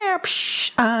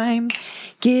I'm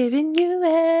giving you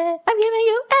everything,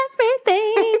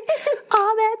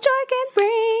 all that joy can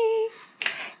bring.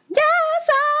 Yes,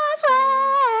 I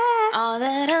swear. All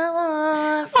that I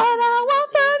want from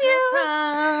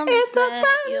you is the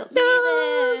promise you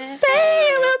say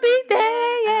you will be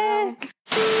there. Yeah.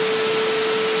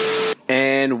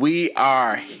 And we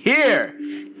are here.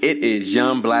 It is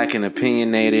Young, Black, and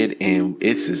Opinionated, and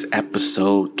this is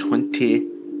episode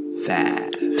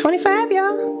 25. 25,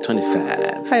 y'all.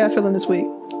 25. How y'all feeling this week?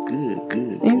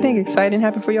 Good. Anything exciting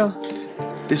happened for y'all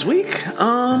This week?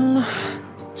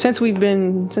 Since we've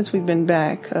been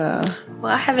back? Well,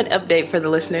 I have an update for the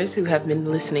listeners who have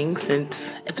been listening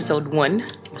since episode 1.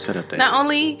 What's that update? Not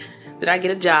only did I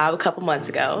get a job a couple months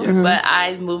ago, but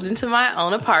I moved into my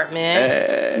own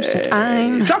apartment.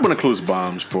 I'm Drop one of Clues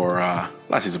bombs for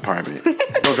Lassie's apartment.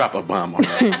 Don't drop a bomb on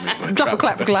her. drop a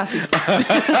clap for Glassy.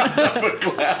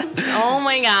 Oh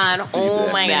my god! Oh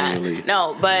my manually. god!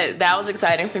 No, but that was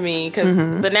exciting for me.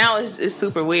 But now it's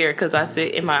super weird because I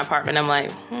sit in my apartment. I'm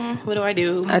like, what do I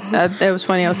do? It was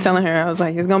funny. I was telling her, I was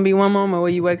like, it's gonna be one moment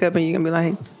where you wake up and you're gonna be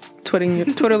like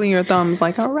twiddling your thumbs,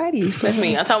 like, alrighty. So That's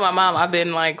me. I told my mom I've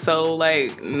been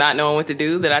not knowing what to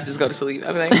do, that I just go to sleep.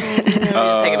 I'll be like, just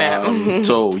take a nap.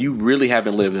 So you really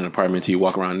haven't lived in an apartment until you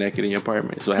walk around naked in your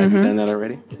apartment. So have you done that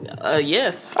already?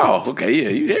 Yes. Oh, okay. Yeah,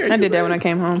 you there. I did that when I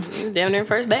came home. Damn near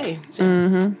first day.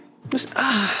 Right.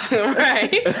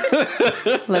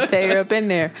 Let the air up in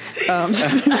there.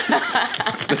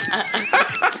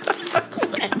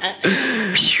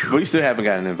 Well, you still haven't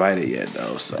gotten invited yet,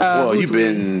 though. So, you've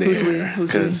been there.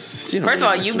 Who's Because First of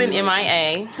all, you've been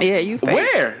MIA. Yeah, you fake.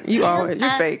 Where? You're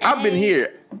fake. I've been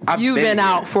here. You've been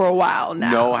out for a while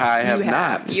now. No, I have You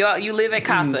not. You live at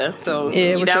Casa, so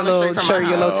Yeah, you with down your the little street from shirt, my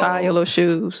your house. little tie, your little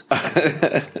shoes. You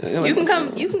can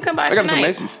come by I got them from tonight.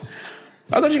 Macy's.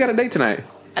 I thought you got a date tonight.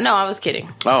 No, I was kidding.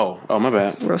 Oh, my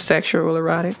bad. Real sexual,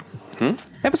 erotic.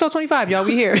 Episode 25, y'all.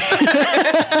 We here.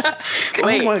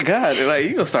 Wait. Oh my God! Like,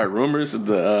 you gonna start rumors of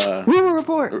the Rumor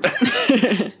report.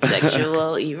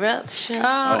 Sexual eruption.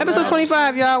 Episode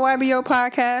 25, y'all. YBO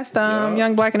podcast.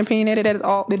 Young, Black, and Opinionated. As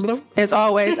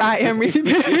always, I am Reese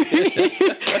Berry.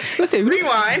 Let's see.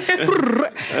 Rewind.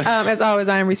 As always,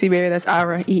 I am Reese Berry. That's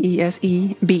Ira,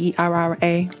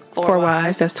 EESEBERRA. 4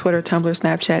 Ys. That's Twitter, Tumblr,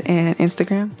 Snapchat, and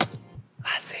Instagram.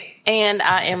 I see. And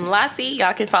I am Lassie.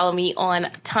 Y'all can follow me on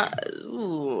y'all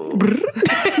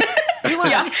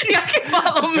can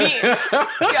follow me.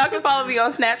 Y'all can follow me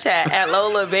on Snapchat at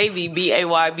Lola Baby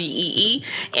BAYBEE,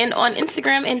 and on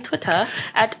Instagram and Twitter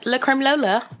at La Creme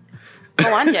Lola.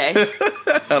 Mwanje.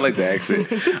 I like the accent.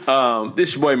 This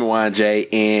is your boy Mwanje,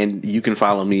 and you can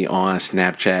follow me on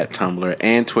Snapchat, Tumblr,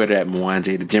 and Twitter at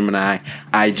Mwanje the Gemini,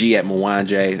 IG at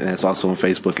Mwanje, and that's also on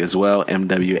Facebook as well,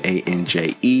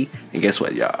 MWANJE. And guess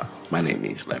what, y'all? My name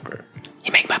is Leopard.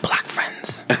 You make my black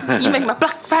friends. You make my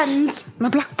black friends. My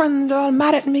black friends are all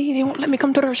mad at me. They won't let me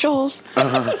come to their shows.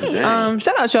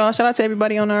 Shout out, y'all. Shout out to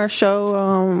everybody on our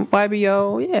show.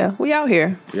 YBO. Yeah, we out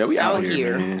here. Yeah, we out here,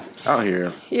 here. man. Out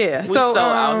here. Yeah. We so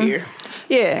out here.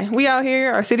 Yeah, we out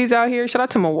here. Our city's out here. Shout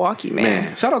out to Milwaukee,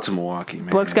 man. Shout out to Milwaukee,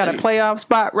 man. Bucks got a playoff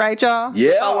spot, right, y'all?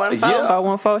 Yeah. 414.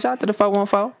 414. Shout out to the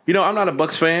 414. You know, I'm not a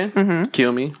Bucks fan.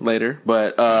 Kill me later.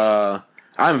 But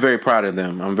I'm very proud of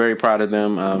them.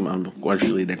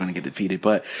 Unfortunately, they're going to get defeated.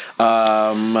 But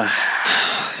I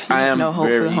am No hope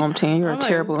very... for the home team. You're a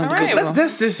terrible all right, individual.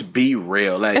 Let's just be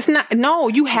real. Like, It's not. No,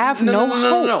 you have no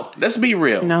hope. No. Let's be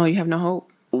real. No, you have no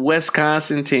hope.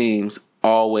 Wisconsin teams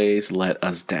always let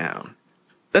us down.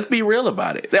 Let's be real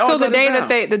about it. They So always the let us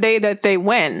down. day that they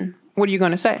win, what are you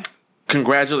going to say?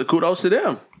 Kudos to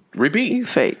them. Repeat. You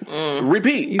fake.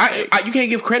 Repeat. You can't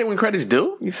give credit when credit's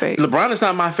due. You fake. LeBron is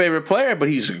not my favorite player, but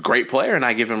he's a great player, and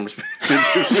I give him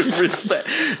respect.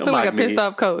 Look like a pissed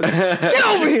off coach. Get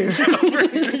over here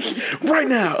right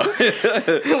now.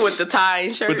 With the tie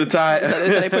and shirt. With the tie.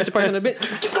 They push the person in the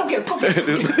bitch. Go get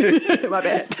him. My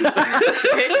bad.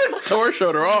 Tore her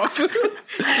shoulder off.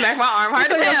 Smack my arm hard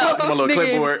as hell. My little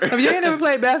clipboard. If you ain't never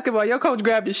played basketball, your coach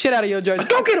grabbed the shit out of your jersey.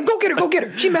 Go get him. Go get her. Go get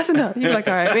her. She messing up. You're like,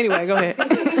 all right. Anyway, go ahead.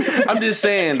 I'm just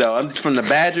saying though. I'm from the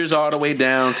Badgers all the way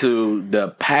down to the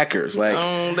Packers. Like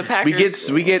the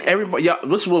Packers. we get everybody. Y'all,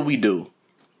 this is what we do.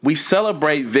 We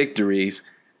celebrate victories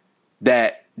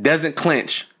that doesn't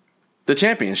clinch the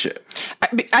championship.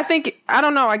 I think I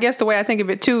don't know. I guess the way I think of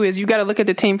it too is you got to look at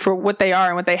the team for what they are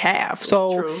and what they have.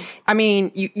 So, True. I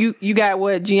mean, you got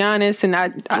what Giannis and I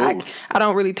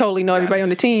don't really totally know everybody on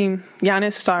the team.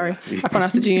 Giannis, sorry, I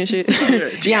pronounced the G and shit.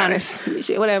 Giannis,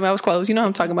 shit, whatever. I was close. You know what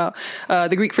I'm talking about.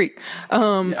 The Greek freak. I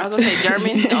was gonna say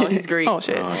German. Oh, he's Greek. Oh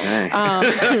shit. Oh, dang. We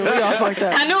all fucked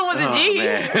up. I knew it was a G.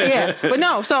 Yeah, but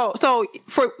no. So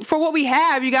for what we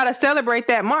have, you got to celebrate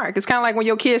that mark. It's kind of like when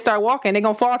your kids start walking, they're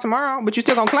gonna fall tomorrow, but you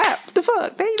still gonna clap. What the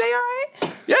fuck? They all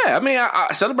right? Yeah, I mean,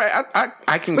 I celebrate.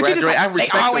 I congratulate. like, I they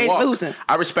respect always the walk. losing.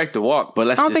 I respect the walk, but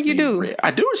let's. I don't just think you be do. real.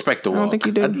 I do respect the walk. I don't think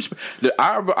you do.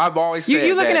 I've always said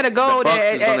You're looking that at a goal the Bucks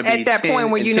is gonna at be that 10 point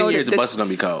when you in 10 know years, that the Bucks is gonna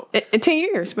be cold. in 10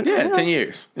 years. But Yeah, you know. 10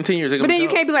 years. In 10 years, they're gonna But then be you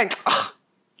cold. can't be like, oh,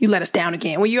 you let us down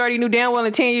again. Well, you already knew damn well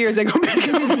in 10 years they're gonna be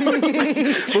good.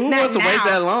 But who wants to wait now.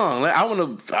 that long? Like, I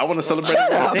want to celebrate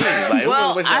the whole team. Like, who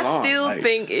Well, wants to wait that I long? still Like,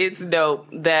 think it's dope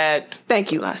that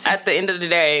Thank you, Lassie. at the end of the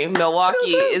day,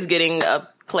 Milwaukee is getting a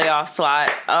playoff slot.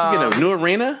 you know, new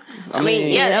arena. I mean,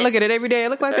 Yeah, yeah, I look at it every day. It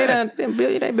look like they build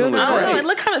it. I don't know. Right. It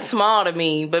looked kind of small to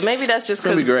me, but maybe that's just It's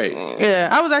gonna be great. Yeah,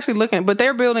 I was actually looking, but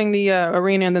they're building the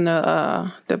arena and then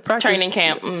the practice training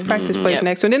camp. Mhm. practice place Yep.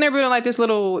 next to it. And then they're building like this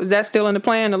little. Is that still in the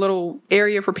plan? A little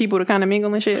area for people to kind of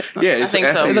mingle and shit. Yeah, it's, I think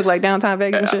so. actually- It looks like downtown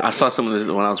Vegas and shit. I saw some of this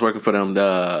when I was working for them.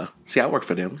 I work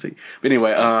for them. See, but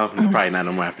anyway, probably not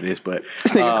no more after this. But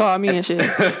This nigga called me and shit.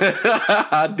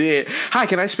 I did. Hi,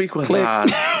 can I speak with? Now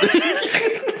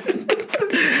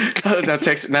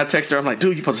text her. I'm like,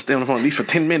 dude, you supposed to stay on the phone at least for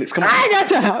 10 minutes. Come on. I ain't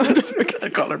got time. I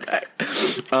call her back.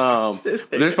 There's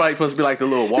probably supposed to be like the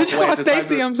little walkway. Did you call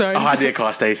Stacy? I'm sorry. Oh, I did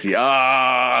call Stacy.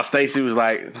 Stacy was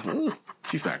like,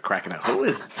 she started cracking up. Who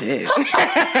is this?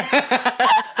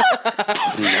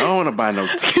 I don't want to buy no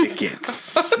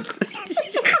tickets.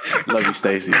 Love you,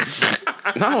 Stacy.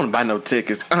 I don't want to buy no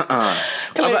tickets.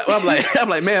 I'm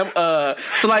like, ma'am.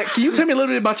 So, like, can you tell me a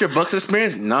little bit about your Bucks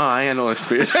experience? No, I ain't no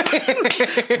experience. I'm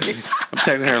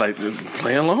texting her like,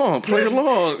 play along.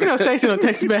 You know, Stacey don't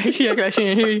text back. She act like she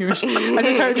didn't hear you. I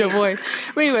just heard your voice.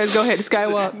 But anyways, go ahead. The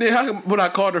Skywalk. Then how come when I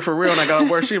called her for real and I got on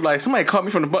work, she was like, somebody called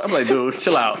me from the Bucks. I'm like, dude,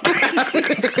 chill out. I'm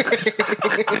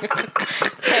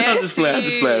just playing.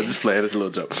 It's a little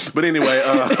joke. But anyway,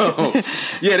 yeah,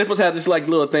 they're supposed to have this like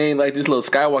little thing, like this little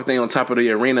skywalk thing on top of the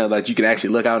arena, like you can actually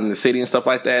look out in the city and stuff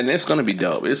like that, and it's gonna be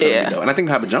dope. It's gonna be dope. And I think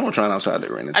they have a jumbotron outside the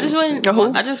arena. I just went.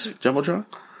 Who? I just jumbotron.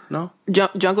 No,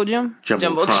 Jungle Gym?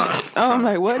 jumbotron. Oh, I'm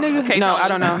like, what, nigga? Okay, no, Tony. I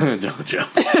don't know. jumbotron.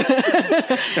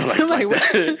 I'm like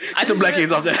that. I The just black really-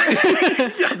 kids off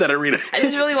that arena. I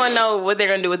just really want to know what they're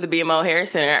gonna do with the BMO Hair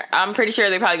Center. I'm pretty sure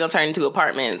they're probably gonna turn into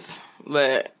apartments,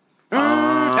 but.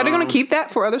 Are they going to keep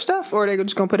that for other stuff, or are they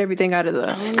just going to put everything out of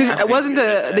the? Because it wasn't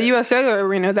the U.S. Cellular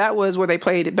Arena. That was where they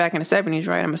played it back in the '70s,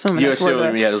 right? I'm assuming US that's where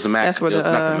Cellular, yeah, it was the Mac. That's where It was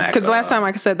not the Mac, because the last time,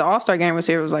 like I said, the All Star game was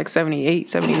here. It was like '78,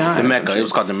 '79. The Mecca. It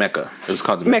was called the Mecca.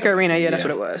 Mecca Arena. Yeah, that's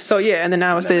what it was. So yeah, and then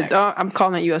now it's the. Mecca. I'm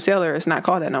calling it U.S. Cellular. It's not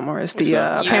called that no more. It's the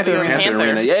not. Panther Yeah, Arena. Panther Panther.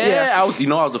 Arena. Yeah, Yeah. I was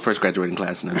the first graduating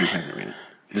class in the Panther Arena.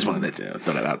 Just wanted to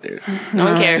throw that out there. No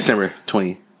one cares. December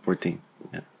 2014.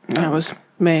 Yeah. That was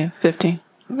May 15.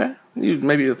 Okay. You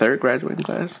maybe the third graduating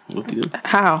class. Whoop-de-doo.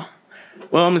 How?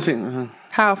 Well, I'm saying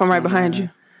How if I'm right behind you?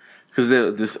 because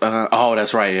this. Oh,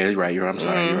 that's right. Yeah, you're right. I'm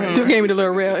sorry. You're right. You gave me the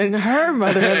little rail in her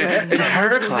mother. In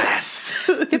her class.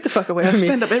 Get the fuck away from me.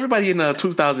 Stand up. Everybody in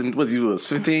 2000. What you was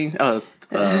 15?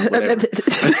 Whatever.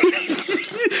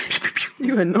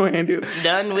 You annoying, dude.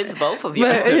 Done with both of you.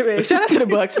 But anyway, shout out to the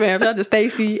Bucks, man. Shout out to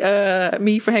Stacy,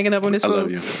 me for hanging up on this I food.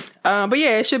 love you. But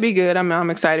yeah, it should be good. I'm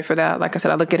excited for that. Like I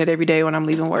said, I look at it every day when I'm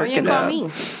leaving work. You didn't call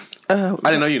me. I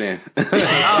didn't know you then.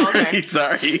 Oh, okay.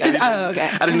 Sorry. okay.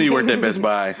 I didn't know you worked at Best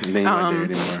Buy. You ain't right there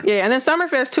anymore. Yeah, and then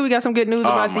Summerfest too. We got some good news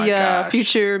about my the gosh.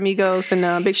 Future Migos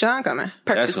and Big Sean coming.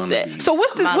 That's gonna Percocet. be. So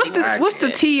what's the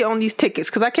Percocet. tea on these tickets?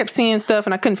 Because I kept seeing stuff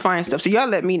and I couldn't find stuff. So y'all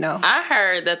let me know. I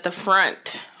heard that the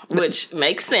front, which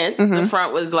makes sense, the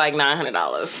front was like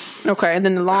 $900. Okay, and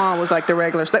then the lawn was like the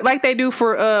regular, like they do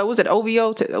for what was it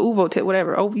OVO,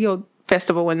 whatever OVO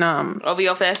festival in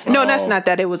OVO Fest. No, that's not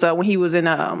that. It was when he was in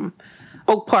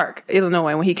Oak Park,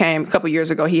 Illinois. When he came a couple years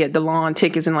ago, he had the lawn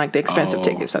tickets and like the expensive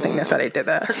tickets. I think that's how they did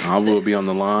that. I will be on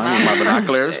the line with my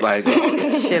binoculars. Like,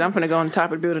 Shit, I'm gonna go on the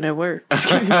top of the building at work.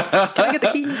 Can I get the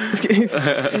keys?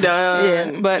 Done.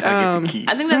 Yeah, but I think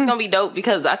that's gonna be dope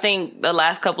because I think the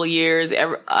last couple of years,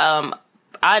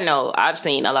 I know I've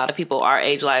seen a lot of people our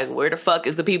age like, where the fuck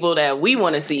is the people that we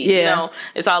want to see? Yeah. You know,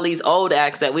 it's all these old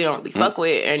acts that we don't really fuck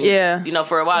with, and Yeah. you know,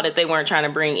 for a while that they weren't trying to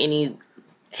bring any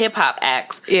hip hop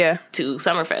acts yeah, to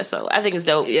Summerfest. So I think it's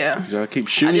dope. yeah. y'all keep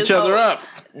shooting I each just other hope up.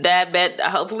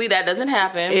 Hopefully that doesn't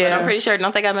happen. Yeah. But I'm pretty sure.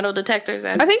 Don't they got metal detectors?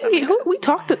 I think we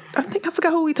talked to. I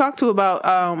forgot who we talked to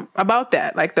about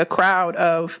that. Like the crowd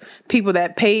of people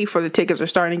that pay for the tickets are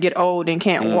starting to get old and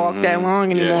can't walk that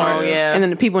long anymore. Oh, yeah. And then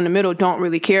the people in the middle don't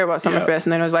really care about Summerfest.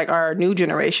 And then there's like our new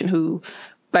generation who,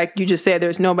 like you just said,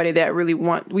 there's nobody that really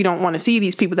we don't want to see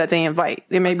these people that they invite.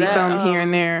 There may be some here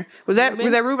and there. Was that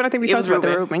Ruben? I think we talked about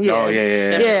the Ruben. Yeah. Oh,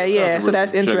 yeah. So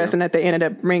that's interesting that they ended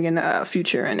up bringing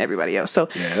Future and everybody else. So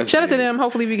shout out to them.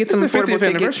 Hopefully we get some it's the affordable 50th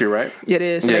tickets. anniversary, right? It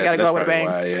is. So they got to go out with a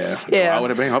bang. Yeah. Go out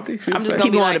with a bang. Hopefully. I'm just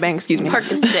Keep going with a bang. Excuse me.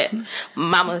 Percocet.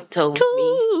 Mama told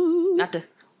me not to.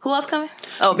 Who else coming?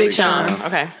 Oh, Big Sean.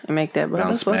 Okay. And make that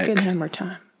Bounce back. motherfucking hammer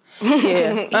time.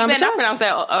 Yeah. He better not pronounce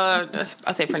that.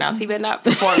 I say pronounce. He better not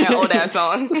perform that old ass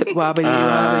song. Wobbly, wobbly,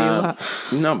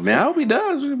 wobbly. No, man, I hope he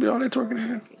does. We'll be all there twerking in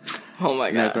there. Oh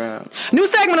my god. New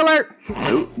segment alert.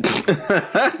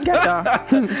 Y'all.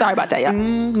 Sorry about that, y'all.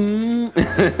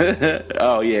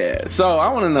 Oh, yeah. So I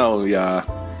want to know,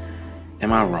 y'all,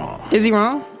 am I wrong? Is he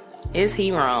wrong? Is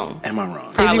he wrong? Am I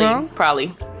wrong? Is he wrong?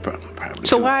 Probably. Probably.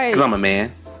 So why? Because I'm a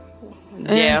man.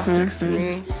 Yeah.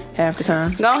 Half the time.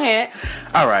 Go ahead.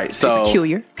 All right. So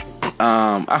Peculiar.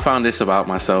 I found this about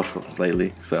myself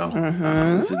lately. So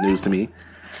this is news to me.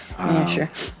 Yeah, sure.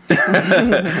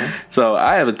 So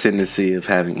I have a tendency of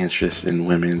having interest in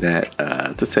women that,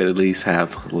 to say the least,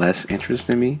 have less interest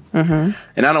in me. And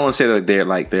I don't want to say that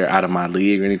they're out of my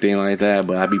league or anything like that,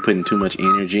 but I'd be putting too much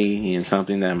energy in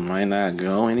something that might not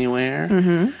go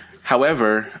anywhere.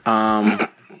 However,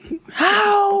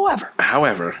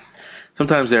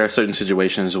 sometimes there are certain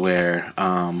situations where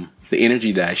the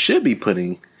energy that I should be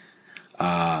putting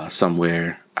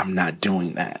somewhere, I'm not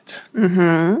doing that.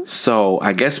 So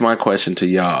I guess my question to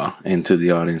y'all and to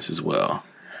the audience as well,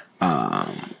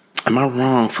 am I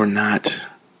wrong for not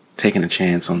taking a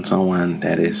chance on someone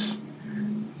that is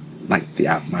like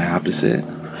my opposite?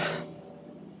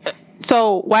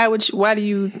 So what's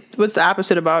the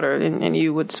opposite about her and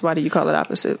you? Why do you call it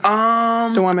opposite?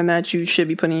 The woman that you should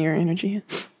be putting your energy in.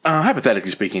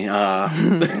 Hypothetically speaking,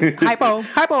 hypo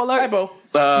alert.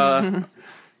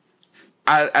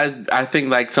 I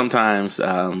think like sometimes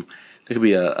there could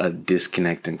be a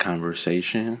disconnect in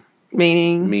conversation.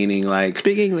 Meaning like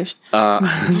speak English.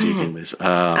 Speak English.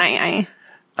 I'm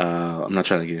not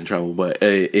trying to get in trouble, but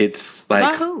it's like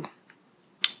By who?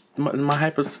 My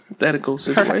hypothetical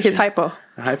situation. His hypo.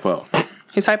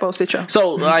 His hypo situation.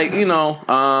 So like,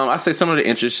 I say some of the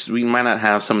interests, we might not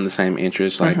have some of the same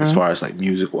interests, like as far as like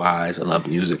music wise. I love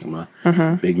music. I'm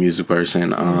a big music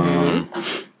person.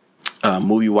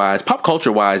 Movie wise, pop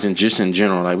culture wise, and just in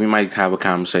general, like we might have a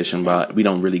conversation, but we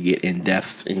don't really get in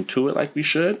depth into it like we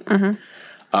should.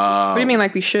 What do you mean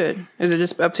like we should? Is it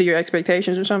just up to your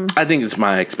expectations or something? I think it's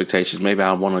my expectations. Maybe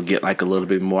I want to get like a little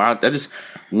bit more. I just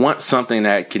want something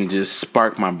that can just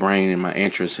spark my brain and my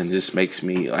interest and just makes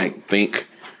me like think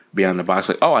beyond the box.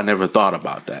 Like, oh, I never thought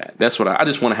about that. That's what I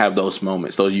just want to have those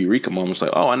moments, those eureka moments.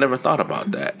 Like, oh, I never thought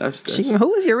about that. Who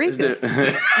was Eureka?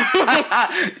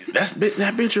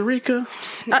 That bitch Eureka.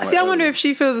 See, I wonder if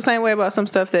she feels the same way about some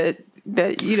stuff that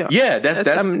you don't. Yeah,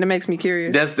 that makes me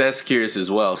curious. That's curious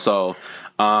as well. So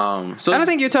I don't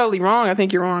think you're totally wrong. I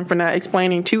think you're wrong for not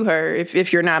explaining to her,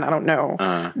 if you're not, I don't know,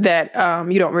 that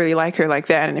you don't really like her like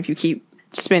that. And if you keep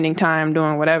spending time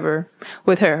doing whatever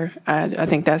with her, I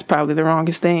think that's probably the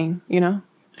wrongest thing,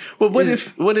 Well, what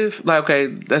if like, okay,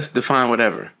 let's define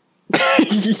whatever.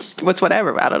 What's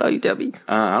whatever? I don't know. You tell me.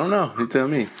 I don't know. You tell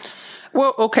me.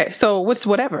 Well, okay. So what's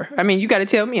whatever? I mean, you got to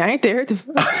tell me. I ain't there.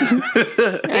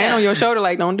 I ain't on your shoulder.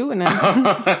 Like, don't do it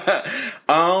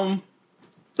now.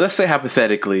 Let's say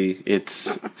hypothetically,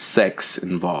 it's sex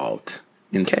involved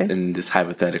in this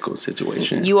hypothetical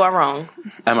situation. You are wrong.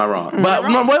 Am I wrong? But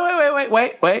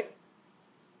wait.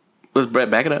 Let's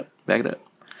back it up. Back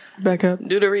up.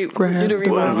 Do the rewind.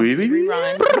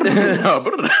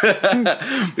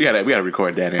 we gotta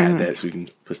record that and add that so we can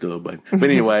push the little button. But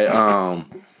anyway,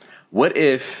 what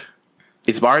if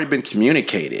it's already been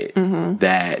communicated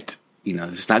that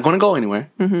it's not going to go anywhere?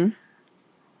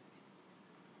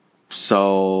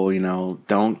 So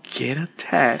don't get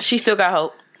attached. She still got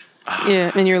hope.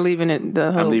 Yeah, and you're leaving it.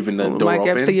 I'm leaving the door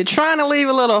open. So you're trying to leave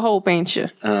a little hope, ain't you?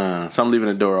 So I'm leaving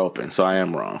the door open. So I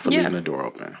am wrong for leaving the door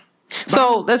open.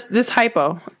 So this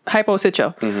hypo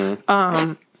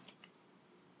sitio.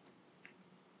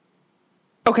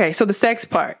 Okay, so the sex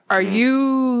part. Are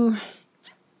you?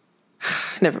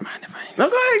 Never mind. No,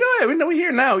 go ahead. We know we're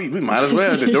here now. We might as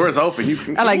well. The door is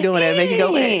open. I like doing that. Make you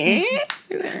go back.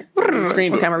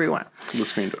 Screen door. Okay, I'm gonna rewind. The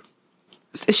screen door.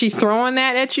 Is she throwing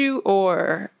that at you,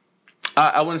 or?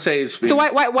 I wouldn't say it's. So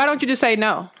why don't you just say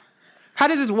no? How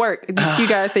does this work? You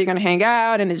guys say you're gonna hang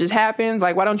out, and it just happens.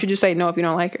 Like, why don't you just say no if you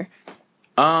don't like her?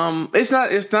 It's not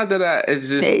that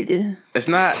it's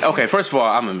not okay. First of all,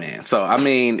 I'm a man, so I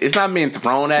mean, it's not being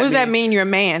thrown at me. What does that mean? You're a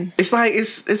man. It's like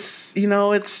it's you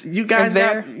know it's you guys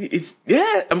got it's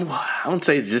yeah. I wouldn't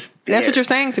say just there. That's what you're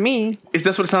saying to me. Is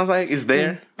that what it sounds like? It's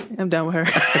there. I'm done with her.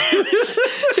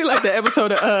 She like the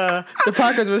episode of the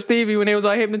Parkers with Stevie when they was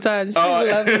all hypnotized. She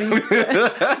loves me.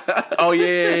 Oh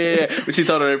yeah. But she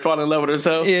told her they fall in love with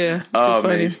herself. Yeah. Oh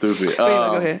man, stupid.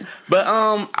 Go ahead. But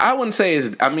I wouldn't say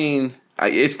it's. I mean,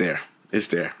 it's there. It's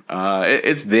there.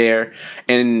 It's there.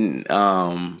 And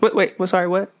wait. Well, sorry.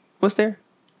 What? What's there?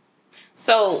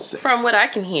 So from what I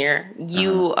can hear,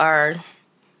 you are.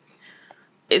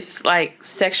 It's like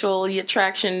sexually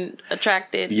attracted.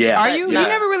 Yeah. Are you? Yeah. You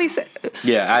never really said.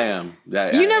 Yeah, I am.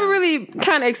 You never really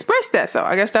kind of expressed that, though.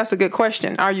 I guess that's a good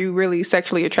question. Are you really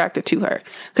sexually attracted to her?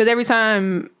 Because every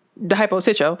time the hypo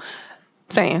saying,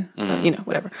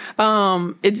 whatever,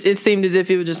 it seemed as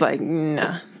if it was just like,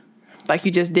 nah. Like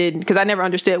you just didn't, because I never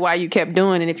understood why you kept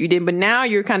doing it if you didn't. But now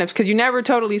you're kind of, because you never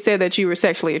totally said that you were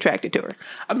sexually attracted to her.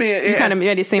 I mean, you kind of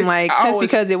made it seem like since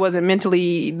because it wasn't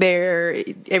mentally there,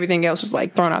 everything else was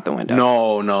like thrown out the window.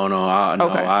 No.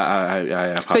 Okay.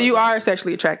 I so you are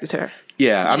sexually attracted to her.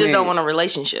 Yeah, you just don't want a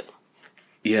relationship.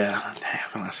 Yeah,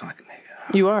 damn, I sound like a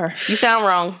nigga. You are. You sound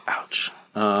wrong. Ouch.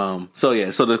 So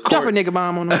the court, drop a nigga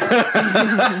bomb on them.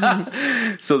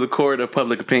 So the court of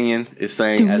public opinion is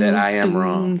saying that I am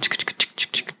wrong.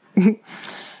 You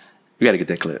got to get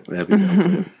that clip. That'd be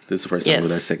clip. This is the first time we do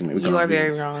that segment. You are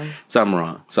very wrong. So I'm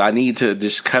wrong. So I need to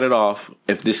just cut it off.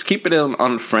 If just keep it on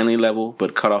a friendly level,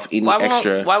 but cut off any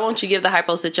extra. Why won't you give the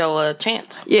hypositio a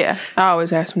chance? Yeah, I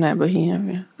always ask him that, but he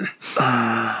never.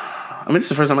 I mean, this is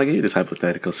the first time I give you this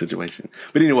hypothetical situation.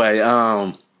 But anyway,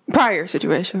 prior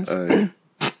situations.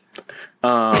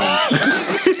 I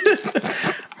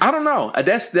don't know.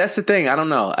 That's the thing. I don't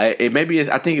know. I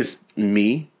think it's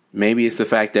me. Maybe it's the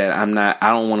fact that I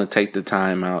don't want to take the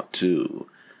time out to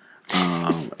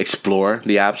explore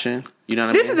the option. You know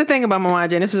what I mean? This is the thing about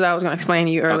Mwanje. This is what I was going to explain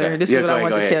to you earlier. Okay. This is what I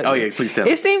want to tell you. Oh, yeah, please tell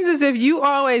me. It seems as if you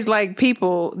always like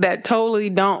people that totally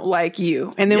don't like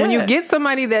you. And then when you get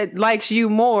somebody that likes you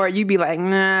more, you be like,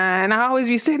 nah. And I always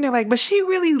be sitting there like, but she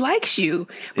really likes you.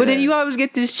 But then you always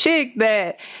get this chick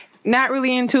that not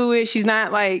really into it. She's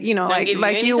not like,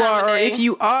 like you are. Or if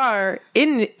you are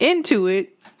into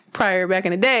it prior back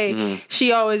in the day,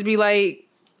 she always be like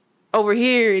over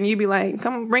here and you be like,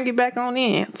 come bring it back on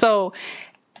in. So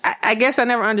I guess I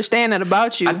never understand that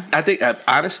about you. I think,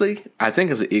 honestly,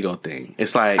 it's an ego thing.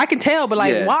 It's like I can tell, but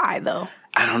why though?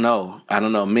 I don't know.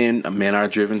 Men are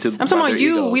driven to. I'm talking about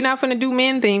you. Egos. We not finna do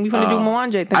men thing. We finna do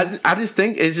Mwanje thing. I just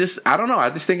think it's just. I don't know. I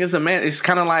just think it's a man. It's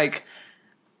kind of like,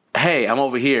 hey, I'm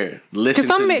over here. Listen.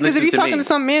 Because if you're talking to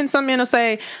some men will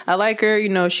say, I like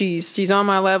her. She's on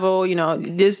my level.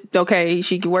 This okay.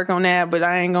 She can work on that, but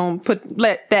I ain't gonna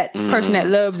let that person that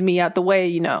loves me out the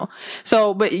way.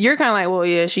 So, but you're kind of like, well,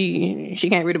 yeah, she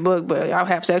can't read a book, but I'll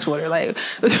have sex with her. Like,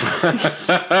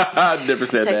 I never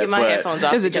said that. Taking my headphones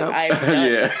off. It's a joke.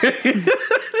 Yeah.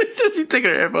 She's taking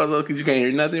her headphones off because you can't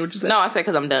hear nothing. What you say? No, I said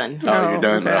because I'm done. Oh, you're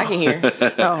done. Okay. I can hear.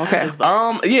 Oh, okay.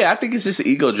 Yeah, I think it's just an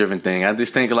ego driven thing. I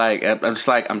just think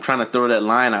I'm trying to throw that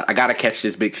line out. I gotta catch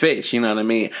this big fish. You know what I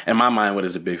mean? In my mind, what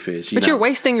is a big fish? But you're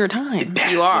wasting your time.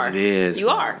 That's you are. What it is. You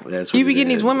are. That's what you be getting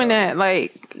these women that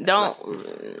like don't.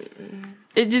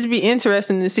 It just be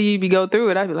interesting to see you go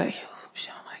through it. I'd be like,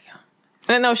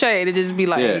 and no shade. It just be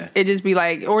like,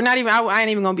 or not even. I ain't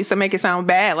even gonna make it sound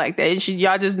bad like that.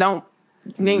 Y'all just don't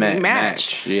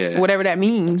match. Yeah, whatever that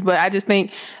means. But I just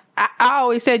think I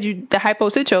always said the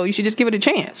hypositio. You should just give it a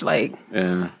chance. Like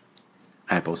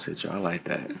hypositio. I like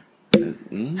that.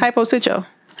 Hypositio.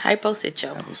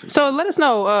 So let us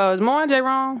know. Is Mwanje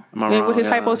wrong with his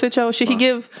hypositio? Should he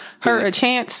give her a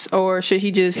chance, or should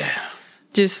he just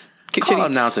call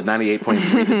him now to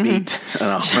 98.3 The Beat?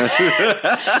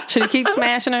 Should he keep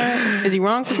smashing her? Is he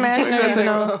wrong for smashing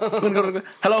her?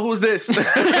 Hello, who's this?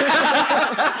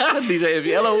 DJ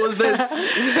Ivy. Hello, who's this?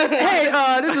 Hey,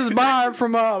 this is Bob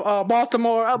from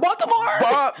Baltimore.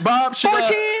 Baltimore. Bob should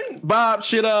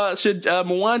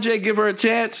Mwanje give her a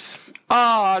chance?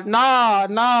 Oh,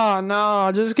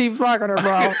 no. Just keep fucking her,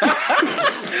 bro.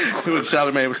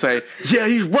 Charlamagne would say, yeah,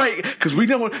 he's right, because we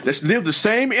don't let's live the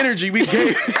same energy we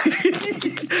gave.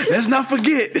 Let's not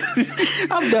forget.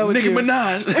 I'm done with Nicki you.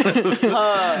 Minaj.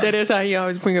 That is how he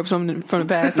always bring up something from the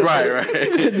past. Right.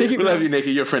 We love you,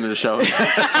 Nicki. You're a friend of the show.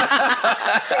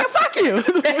 Fuck you.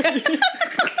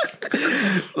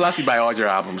 Lassie buy all your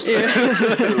albums.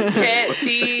 Cat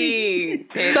tease.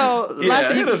 me. So,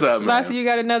 Yeah, hit us up, man. Lassie, you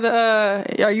got another,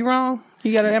 are you wrong?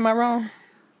 You got an am I wrong?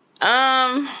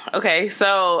 Okay,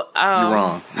 so You're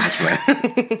wrong. That's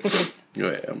right. Go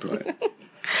ahead. I'm playing.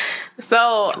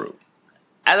 So, True.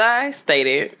 as I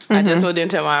stated, I just moved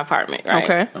into my apartment, right?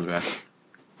 Okay. Okay.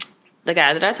 The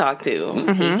guy that I talked to,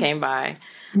 he came by.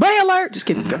 Bay alert! Just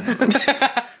kidding. Go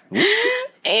ahead.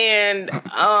 And,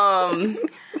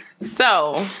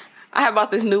 so, I had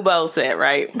bought this new bowl set,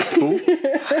 right? Bowl?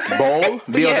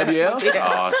 B-O-W-L?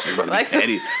 Yeah. Oh, shit. Like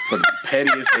Petty. Petty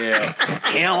as hell.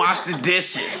 He don't wash the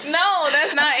dishes. No,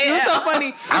 that's not it. It's so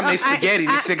funny. I made spaghetti.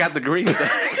 They still got the grease.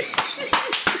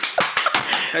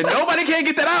 And nobody can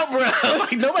get that out, bro.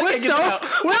 Like, nobody can get that out.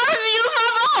 Why did you use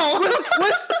my bowl?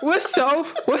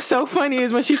 What's so funny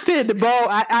is when she said the bowl,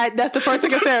 I that's the first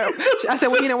thing I said. I said,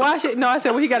 well, he didn't wash it. No, I said,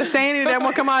 well, he got a stain in it. That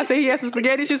one come out and say he has some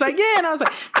spaghetti. She was like, yeah. And I was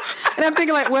like, and I'm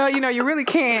thinking like, well, you really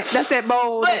can't. That's that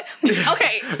bowl. But,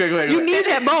 okay. Okay, go ahead. You need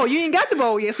that bowl. You ain't got the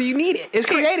bowl yet, so you need it. It's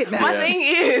created now.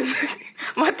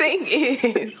 My thing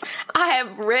is, I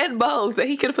have red bowls that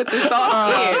he could have put the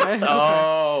sauce in.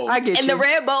 Oh. I get And you. the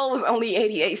red bowl was only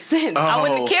 88 cents. I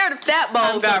wouldn't have cared if that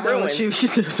bowl got ruined. She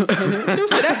said,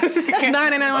 that's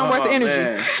 99 worth of energy.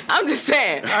 Man. I'm just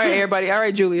saying. All right, everybody. All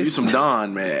right, Julius. You some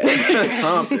Don, man.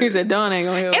 Something. He said, Don ain't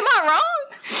gonna help. Am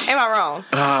I wrong?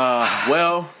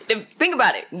 Well. Think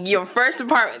about it. Your first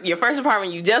apartment,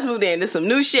 you just moved in. There's some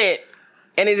new shit,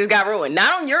 and it just got ruined.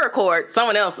 Not on your accord,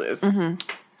 someone else's. Mm-hmm.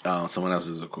 Oh, someone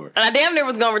else's accord. And I damn near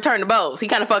was gonna return the bowls. He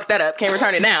kind of fucked that up. Can't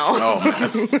return it now.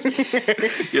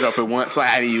 You know, if it once, so I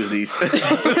had to use these. So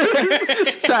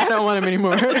I don't want him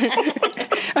anymore.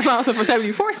 I found some for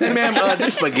 74 cents. Man,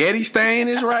 this spaghetti stain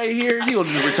is right here. You gonna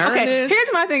just return Okay, this? here's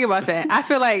my thing about that. I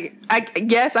feel like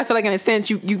in a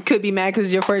sense you could be mad because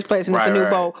it's your first place and it's a new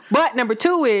bowl. But number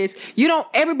two is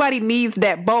everybody needs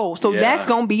that bowl, so that's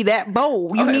gonna be that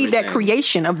bowl. You need that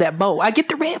creation of that bowl. I get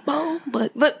the red bowl,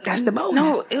 but that's the bowl.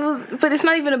 No, but it's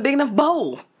not even a big enough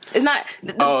bowl. It's not.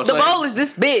 The bowl is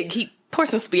this big. He poured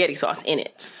some spaghetti sauce in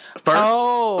it. First?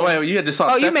 Oh. Wait, you had the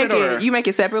sauce separate, you make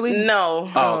it separately?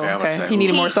 No. Oh, okay. He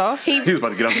needed more sauce? He was about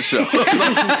to get off the show.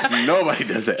 Nobody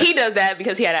does that. He does that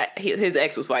because his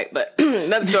ex was white, but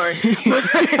another story.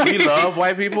 We love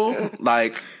white people.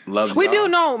 Like, love We y'all. do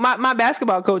know my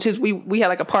basketball coach. We had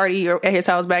like a party at his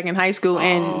house back in high school,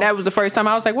 and that was the first time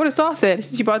I was like, "What is sauce at?"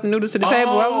 She brought the noodles to the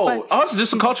table. I was like, it's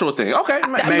just a cultural thing. Okay,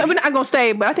 I'm not gonna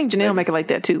say, but I think Janelle make it like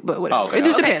that too. But whatever, Okay. it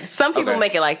just Okay. depends. Some people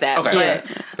make it like that. Okay. But Yeah,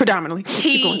 predominantly.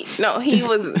 he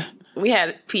was. We had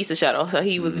a pizza shuttle, so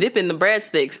he was dipping the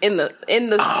breadsticks in the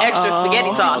extra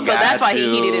spaghetti sauce. So that's why he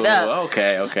heated it up.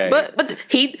 Okay. But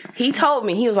he told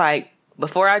me, he was like,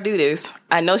 before I do this,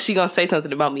 I know she gonna say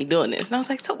something about me doing this. And I was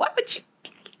like, so why would you?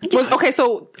 You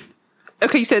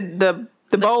said the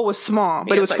bowl was small,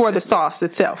 but it was like for the this. sauce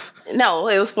itself. No,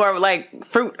 it was for like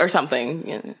fruit or something.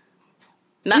 Yeah.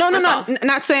 No. Sauce.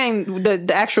 Not saying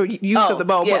the actual use of the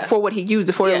bowl, yeah. but for what he used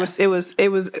it for. Yeah. It was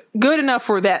good enough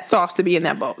for that sauce to be in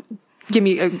that bowl. Give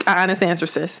me an honest answer,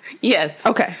 sis. Yes.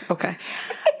 Okay.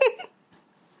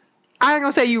 I ain't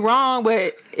gonna say you wrong,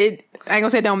 but I ain't gonna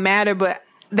say it don't matter, but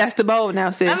that's the bowl now,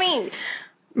 sis. I mean,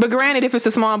 but granted, if it's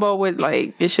a small bowl with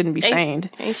it shouldn't be stained.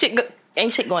 Ain't shit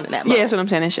going in that bowl. Yeah, that's what I'm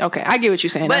saying. Okay, I get what you're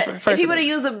saying. But That's if he would have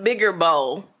used a bigger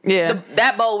bowl,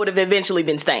 that bowl would have eventually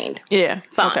been stained. Yeah.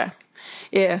 Fine. Okay.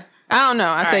 Yeah. I don't know.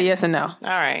 I say yes and no. All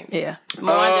right. Yeah.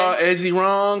 Is he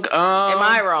wrong? Am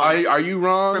I wrong? Are you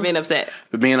wrong? For being upset.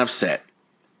 For being upset.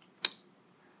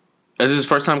 Is this his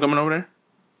first time coming over there?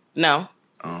 No.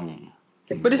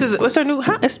 But what's her new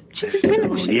house? She's just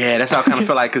been Yeah, that's how I kind of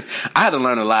feel like, because I had to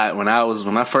learn a lot when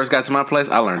I first got to my place.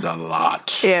 I learned a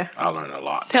lot. Yeah. I learned a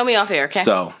lot. Tell me off air, okay?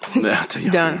 So, I'll tell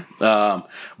you. Done.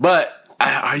 But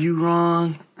are you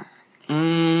wrong?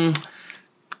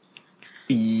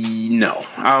 No,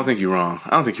 I don't think you're wrong.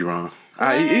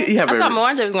 I thought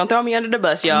Mwanje was gonna throw me under the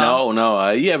bus, y'all. No.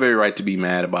 You have every right to be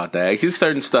mad about that. There's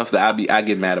certain stuff that I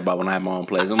get mad about when I have my own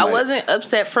place. I wasn't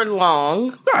upset for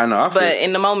long. I know. But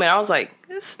in the moment, I was like,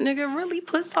 this nigga really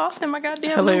put sauce in my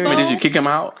goddamn Hilarious. bowl? Did you kick him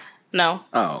out? No.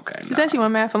 Oh, okay. She said she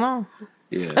went mad for long.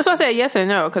 Yeah. That's why I said yes and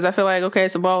no, because I feel like, okay,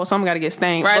 it's a bowl, someone got to get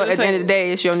stained. Right, but at the end of the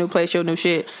day, it's your new place, your new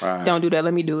shit. Right. Don't do that.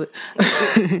 Let me do it.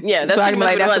 Yeah, that's so I can be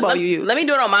like, that's the bowl let, you use. Let me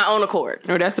do it on my own accord.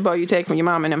 Or that's the bowl you take from your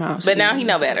mom in them house. But now he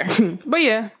know better. But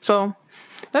yeah, so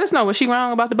let us know. Was she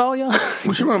wrong about the bowl, y'all?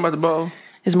 Was she wrong about the bowl?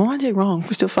 Is Mwanje wrong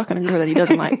for still fucking a girl that he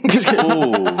doesn't like?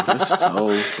 Ooh, that's so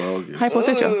bogus.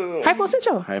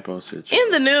 Hypositio.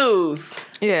 In the news.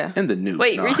 Yeah. In the news.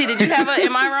 Wait, Reese, did you have a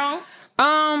am I wrong?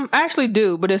 I actually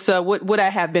do, but it's would I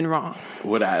have been wrong?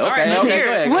 Would I? right, Okay, let's okay, hear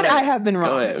go it. ahead. Would I have been wrong?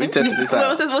 Go ahead. We tested this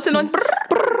out. What's it on?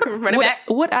 Run it back.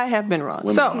 Would I have been wrong?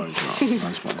 Women So, are always wrong.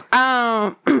 That's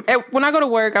funny. when I go to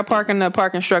work, I park in the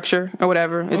parking structure or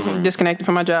whatever. It's disconnected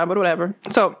from my job, but whatever.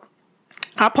 So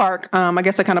I park. I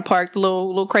guess I kind of parked a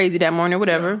little crazy that morning or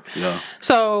whatever. Yeah.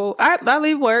 So I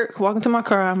leave work, walk into my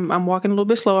car. I'm walking a little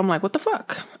bit slow. I'm like, what the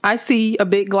fuck? I see a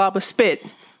big glob of spit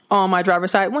on my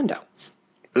driver's side window.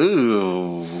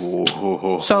 Ooh.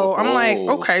 So I'm like,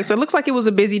 okay. So it looks like it was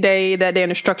a busy day that day in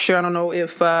the structure. I don't know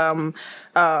if the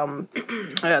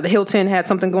Hilton had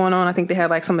something going on. I think they had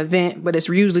like some event, but it's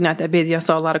usually not that busy. I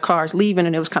saw a lot of cars leaving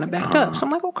and it was kind of backed up. So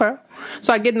I'm like, okay.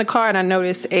 So I get in the car and I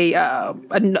notice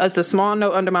it's a small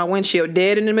note under my windshield,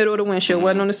 dead in the middle of the windshield,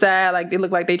 wasn't on the side. Like it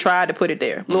looked like they tried to put it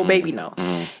there. Little baby note.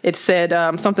 It said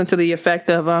something to the effect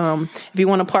of, if you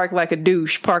want to park like a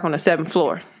douche, park on the 7th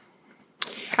floor.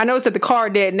 I noticed that the car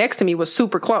dead next to me was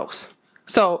super close.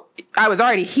 So I was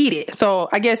already heated. So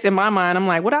I guess in my mind, I'm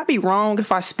like, would I be wrong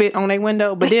if I spit on their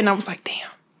window? But then I was like, damn,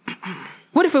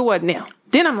 what if it wasn't them?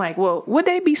 Then I'm like, well, would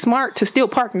they be smart to still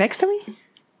park next to me?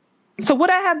 So would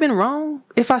I have been wrong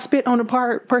if I spit on the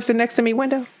person next to me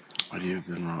window? What have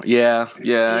been wrong? Yeah.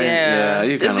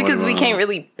 You just because we wrong. can't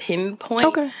really pinpoint.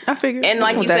 Okay, I figured. And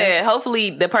like you said, hopefully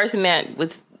the person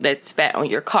that spat on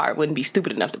your car wouldn't be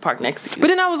stupid enough to park next to you. But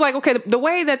then I was like, okay, the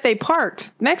way that they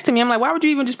parked next to me, I'm like, why would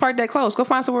you even just park that close? Go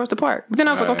find somewhere else to park. But then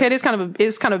I was like, okay, it's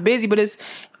kind of busy, but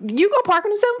you go park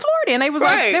on the 7th floor. And they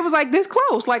was like this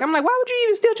close. Like I'm like, why would you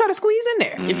even still try to squeeze in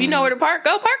there? If you know where to park,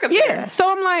 go park up there. Yeah.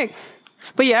 So I'm like,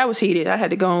 but yeah, I was heated. I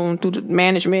had to go through the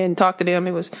management and talk to them.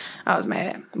 I was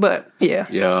mad. But yeah.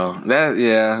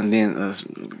 And then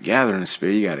gathering the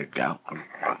spirit, you gotta go.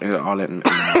 All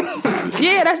that.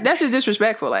 Yeah, that's just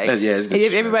disrespectful. Like,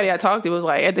 if everybody I talked to was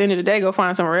like, at the end of the day, go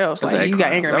find somewhere else. Like, you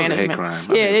got anger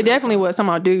management. Yeah, it definitely was. Talking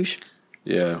about douche.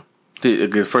 Yeah.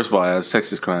 First of all, it was a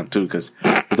sexist crime too because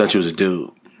I thought you was a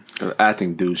dude. I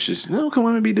think douches. Can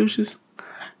women be douches?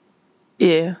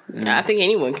 Yeah. I think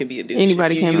anyone can be a douche.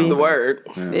 Anybody if you can use be the word.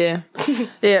 Yeah.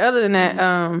 Yeah. Other than that,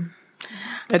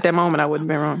 at that moment, I wouldn't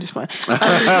have been wrong. Just fine.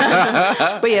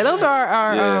 But yeah, those are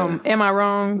our. Am I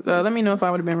wrong? Let me know if I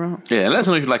would have been wrong. Yeah, let us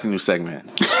know if you like the new segment.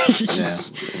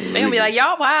 They're gonna be like,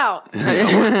 y'all, wow.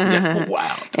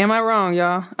 Wow. Am I wrong,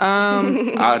 y'all?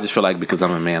 I just feel like because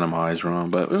I'm a man, I'm always wrong.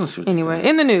 But we'll see. Anyway,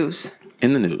 in the news.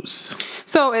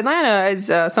 So Atlanta,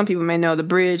 as some people may know, the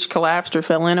bridge collapsed or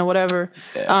fell in or whatever.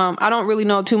 Yeah. I don't really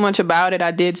know too much about it.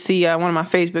 I did see one of my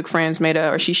Facebook friends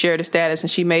she shared a status and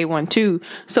she made one too.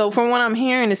 So from what I'm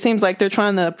hearing, it seems like they're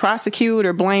trying to prosecute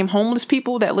or blame homeless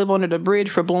people that live under the bridge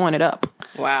for blowing it up.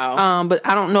 Wow. But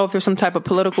I don't know if there's some type of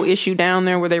political issue down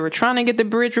there where they were trying to get the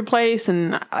bridge replaced.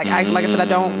 And like I said, I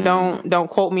don't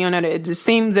quote me on that. It just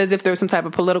seems as if there's some type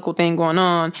of political thing going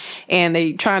on and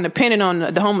they trying to pin it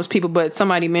on the homeless people. But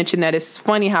somebody mentioned that it's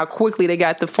funny how quickly they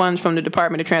got the funds from the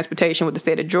Department of Transportation with the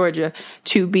state of Georgia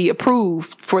to be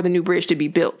approved for the new bridge to be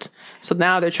built. So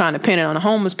now they're trying to pin it on the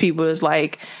homeless people. It's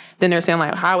like, then they're saying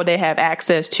like, how would they have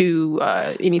access to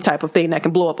any type of thing that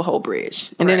can blow up a whole bridge?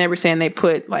 And then they were saying they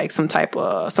put like some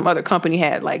other company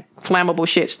had like flammable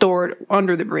shit stored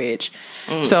under the bridge.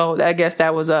 So I guess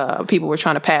that was people were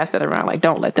trying to pass that around. Like,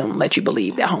 don't let them let you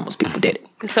believe that homeless people did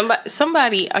it.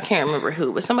 Somebody, I can't remember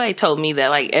who, but somebody told me that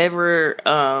like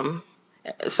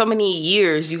so many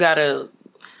years you gotta,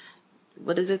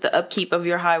 what is it, the upkeep of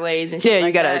your highways and shit. Yeah,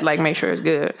 you gotta like make sure it's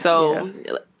good. So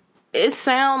it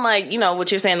sound like,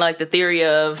 what you're saying, like the theory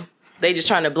of they just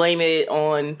trying to blame it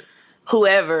on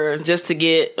whoever just to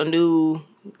get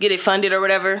it funded or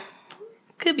whatever.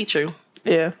 Could be true.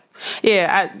 Yeah.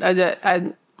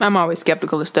 I'm always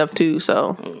skeptical of stuff too.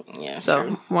 So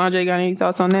true. Juan J, got any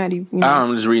thoughts on that?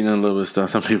 I'm just reading a little bit of stuff.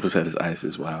 Some people said it's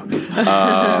ISIS. Wow.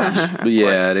 But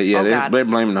yeah, they're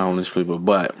blaming the homeless people.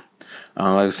 But like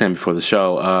I was saying before the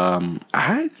show,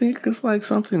 I think it's like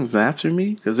something's after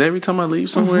me because every time I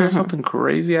leave somewhere, something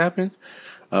crazy happens.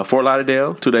 Fort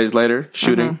Lauderdale, 2 days later,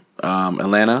 shooting.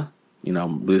 Atlanta,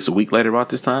 it's a week later about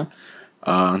this time.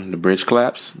 The bridge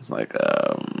collapse. It's like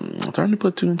I'm starting to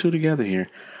put two and two together here.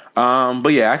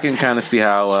 But yeah, I can kind of see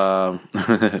how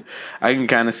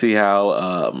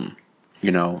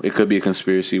it could be a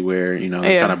conspiracy where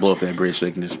they kind of blow up that bridge so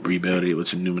they can just rebuild it with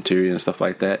some new material and stuff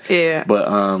like that. Yeah,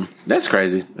 but that's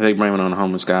crazy. They blame it on a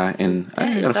homeless guy, and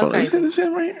I got a photo. Is it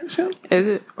right? Is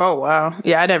it? Oh wow!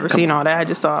 Yeah, I never seen all that. I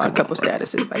just saw a couple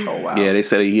statuses. Like, oh wow. Yeah, they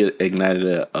said he ignited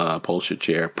a upholstered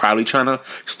chair, probably trying to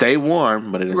stay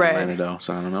warm, but it isn't Atlanta though,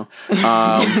 so I don't know.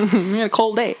 You had a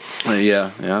cold day.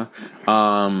 Yeah.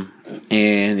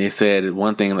 And it said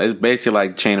one thing, it's basically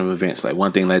like chain of events, like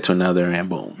one thing led to another and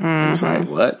boom. It's like,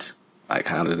 what? Like,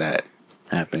 how did that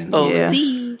happen? Oh,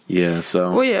 see. Yeah,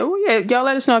 so. Well, yeah. Y'all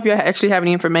let us know if you actually have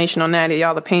any information on that.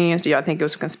 Y'all opinions. Do y'all think it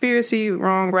was a conspiracy,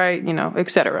 wrong, right,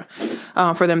 etc.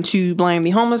 For them to blame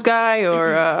the homeless guy,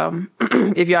 or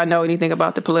if y'all know anything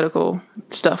about the political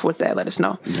stuff with that, let us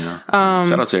know. Yeah.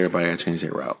 Shout out to everybody that changed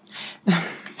their route.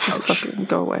 Fucking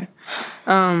go away.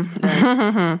 Other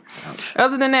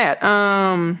than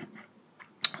that,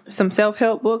 some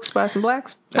self-help books by some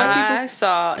blacks. I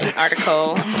saw an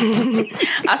article.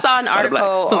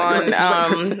 On.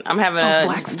 I'm having a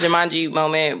Jumanji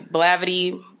moment.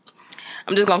 Blavity.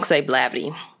 I'm just gonna say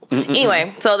Blavity.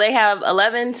 Anyway, so they have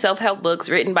 11 self-help books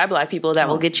written by black people that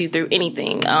will get you through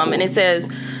anything. And it says,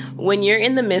 when you're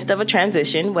in the midst of a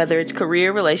transition, whether it's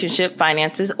career, relationship,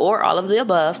 finances, or all of the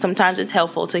above, sometimes it's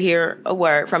helpful to hear a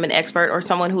word from an expert or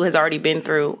someone who has already been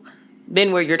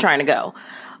where you're trying to go.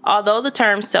 Although the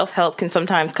term self-help can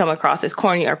sometimes come across as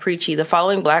corny or preachy, the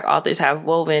following black authors have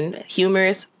woven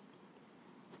humorous...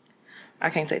 I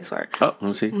can't say this word. Oh, let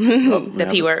me see. The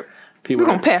P word. We're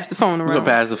going to pass the phone around. We're going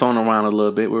to pass the phone around a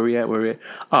little bit. Where we at?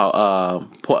 Oh,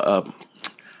 poignant.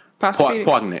 Yeah,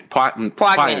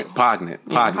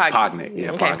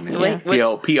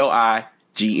 poignant.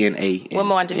 P-O-I-G-N-A. One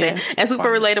more I just said. And super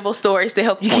relatable stories to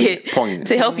help you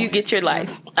get your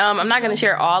life. I'm not going to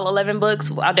share all 11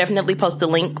 books. I'll definitely post the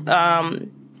link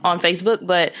on Facebook.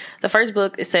 But the first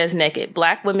book, it says Naked.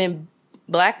 Black women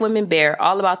bare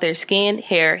all about their skin,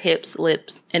 hair, hips,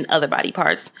 lips, and other body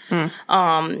parts.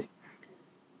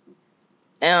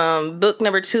 Book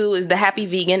number 2 is The Happy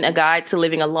Vegan, A Guide to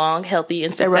Living a Long, Healthy,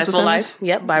 and Successful Life.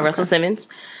 Yep, by Russell Simmons.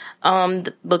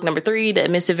 Book number 3, The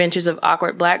Misadventures of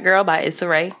Awkward Black Girl by Issa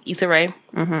Rae. I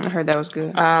heard that was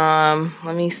good.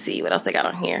 Let me see what else they got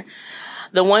on here.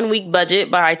 The 1 Week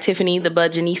Budget by Tiffany the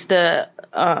Budgetnista.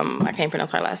 I can't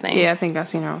pronounce her last name. Yeah, I think I've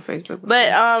seen her on Facebook.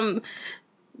 But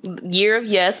Year of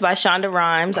Yes by Shonda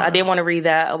Rhimes. I did want to read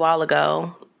that a while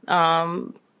ago.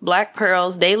 Black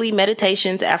Pearls, Daily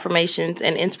Meditations, Affirmations,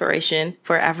 and Inspiration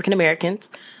for African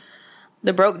Americans.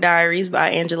 The Broke Diaries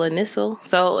by Angela Nissel.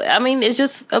 So, I mean, it's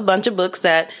just a bunch of books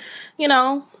that, they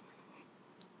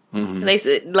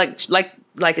said, like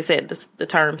I said, the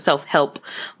term self-help,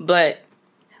 but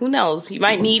who knows? You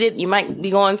might need it. You might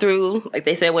be going through, like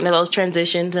they said, one of those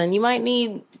transitions, and you might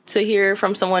need to hear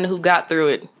from someone who got through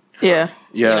it. Yeah.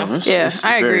 Yeah, it's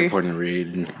I very agree. important to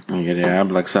read. I'm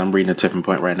reading A Tipping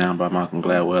Point right now by Malcolm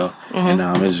Gladwell, and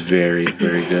it's very,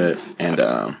 very good. And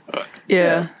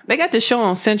they got this show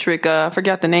on Centric. I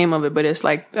forgot the name of it, but it's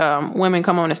like women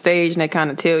come on the stage and they kind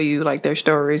of tell you like their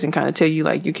stories and kind of tell you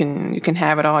like you can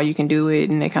have it all, you can do it,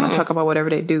 and they kind of talk about whatever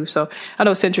they do. So I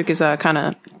know Centric is kind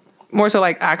of more so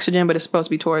like Oxygen, but it's supposed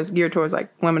to be geared towards like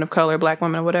women of color, black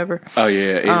women, or whatever. Oh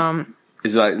yeah.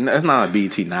 It's like it's not a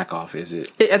BET knockoff, is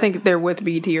it? I think they're with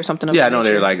BET or something. Yeah, I know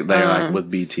they're like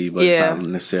with BET, but it's not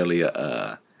necessarily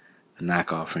a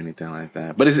knockoff or anything like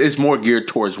that. But it's more geared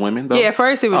towards women, though. Yeah, at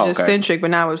first it was just Centric, but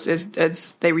now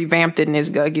it's they revamped it and it's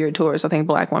geared towards I think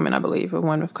black women, I believe, or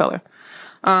women of color.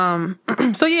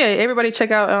 So yeah, everybody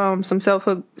check out some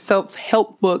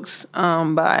self-help books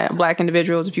by black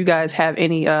individuals. If you guys have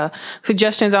any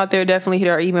suggestions out there, definitely hit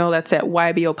our email. That's at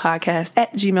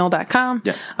ybopodcast@gmail.com.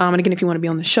 Yeah. And again, if you want to be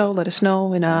on the show, let us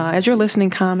know. And as you're listening,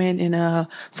 comment in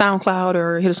SoundCloud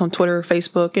or hit us on Twitter or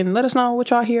Facebook and let us know what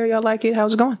y'all hear. Y'all like it?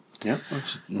 How's it going? Yeah.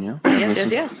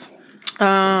 Yes.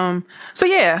 So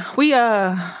yeah, me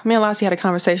and Lassie had a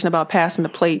conversation about passing the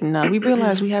plate, and we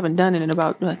realized we haven't done it in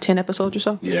about 10 episodes or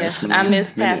so. Yes, I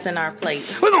miss passing our plate.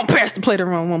 We're gonna pass the plate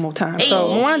around one more time. Hey. So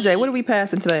Mwanje, what are we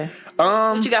passing today?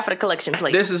 What you got for the collection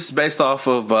plate? This is based off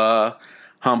of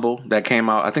Humble that came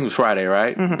out, I think it was Friday,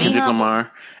 right? Kendrick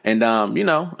Lamar. And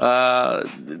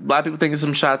black people thinking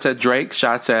some shots at Drake,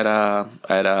 shots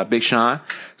at Big Sean.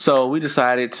 So we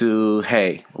decided to,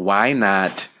 hey, why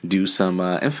not do some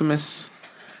infamous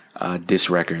diss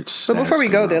records? But before we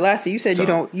go there, Lassie, you said you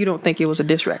don't think it was a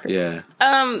diss record. Yeah.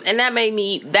 And that may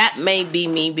be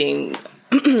me being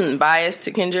biased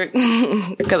to Kendrick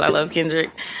because I love Kendrick.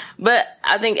 But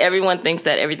I think everyone thinks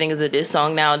that everything is a diss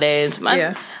song nowadays.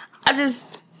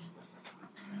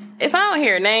 If I don't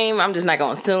hear a name, I'm just not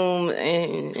going to assume.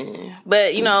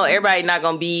 But, everybody not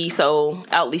going to be so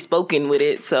outly spoken with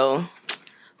it. So,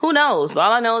 who knows? But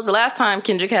all I know is the last time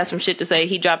Kendrick had some shit to say,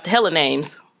 he dropped hella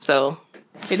names. So,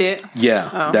 he did?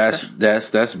 Yeah, that's big.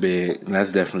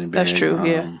 That's definitely big. That's true,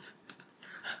 yeah.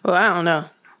 Well, I don't know.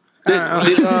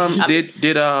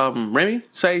 Did Remy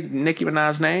say Nicki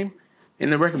Minaj's name in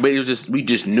the record? But we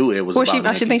just knew it was. Well,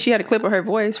 I should think she had a clip of her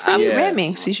voice from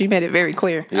Remy. See, she made it very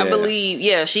clear. Yeah. I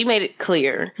believe, she made it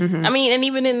clear. Mm-hmm. I mean, and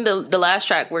even in the last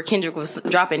track where Kendrick was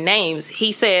dropping names,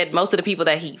 he said most of the people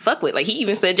that he fuck with. Like he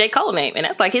even said J. Cole name, and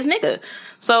that's like his nigga.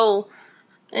 So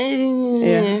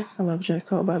Yeah, I love J.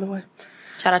 Cole, by the way.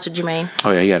 Shout out to Jermaine.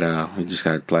 Oh yeah, he just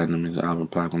got platinum. His album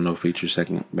platinum, no feature,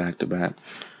 second back to back.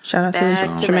 Shout out to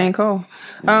Jermaine Cole.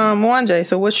 Mwanje,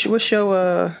 so what's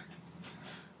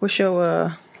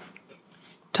your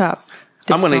top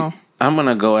song? I'm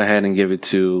gonna go ahead and give it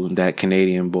to that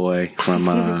Canadian boy from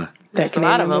that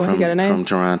Canadian boy. He got a name? From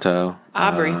Toronto.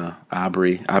 Aubrey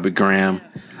Graham.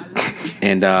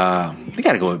 And we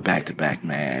gotta go with back to back,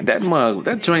 man.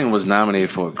 That joint was nominated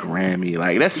for a Grammy.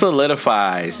 Like, that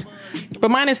solidifies.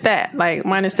 But minus that, like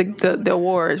minus the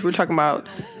awards, we're talking about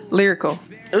lyrical.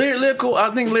 Lyrical,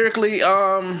 I think lyrically,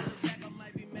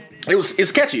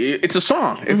 it's catchy. It's a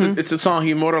song. It's a song.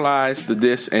 He immortalized the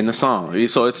diss and the song.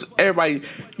 So it's everybody.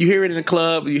 You hear it in the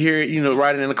club. You hear it,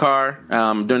 riding in the car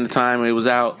during the time it was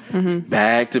out.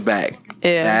 Back to back.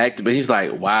 Yeah. But he's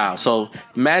like, wow. So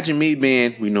imagine me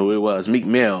being, we know who it was, Meek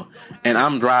Mill, and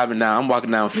I'm driving down, I'm walking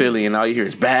down Philly, and all you hear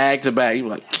is back to back. You're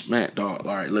like, man, dog,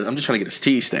 all right, look, I'm just trying to get a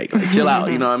cheesesteak. Like, chill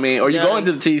out, you know what I mean? Or you go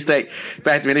into the cheesesteak,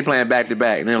 back to me, they playing back to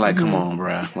back, and they're like, come on,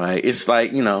 bro. Like, it's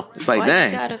like, it's like, why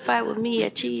dang. You gotta fight with me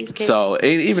at cheesecake. So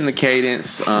even the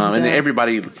cadence, and then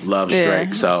everybody loves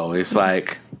Drake, so it's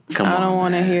like, come on. I don't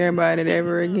want to hear about it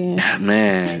ever again.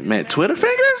 Man, Twitter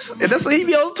fingers? And that's he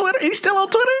be on Twitter? He's still on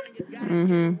Twitter?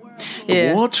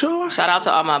 Yeah. Shout out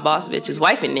to all my boss bitches,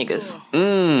 wife and niggas.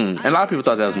 And a lot of people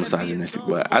thought that was misogynistic,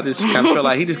 but I just kind of feel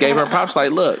like he just gave her props.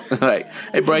 Like, look, like,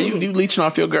 hey, bro, you leeching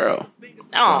off your girl.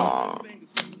 Oh,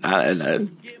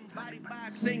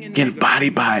 getting body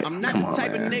by it. I'm not Come the on,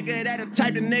 type man. of nigga that'll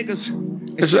type of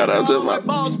niggas. Shout out to my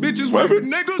boss bitches, wife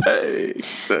and niggas. Hey.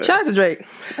 Shout out to Drake.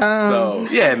 So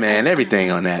yeah, man,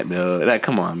 everything on that, though. Like,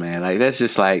 come on, man. Like, that's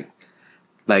just like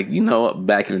back in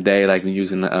the day, like when you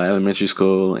was in elementary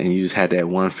school and you just had that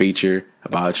one feature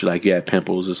about you, like you had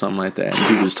pimples or something like that, and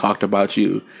people just talked about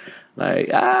you, like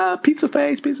pizza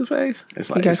face. It's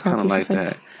like it's kind of like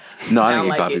that. No, I didn't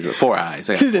get called pizza. 4 eyes.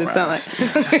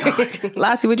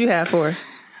 Lassie, what'd you have for us?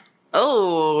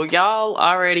 Oh, y'all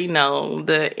already know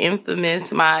the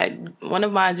infamous one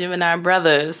of my Gemini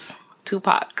brothers,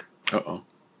 Tupac. Uh-oh.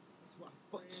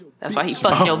 That's why he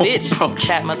fucked your bitch,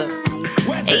 cat mother.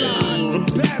 Hey.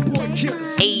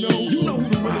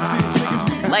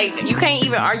 Wow. Like, you can't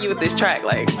even argue with this track.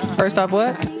 Like, first off,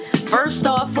 what? First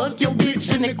off, fuck your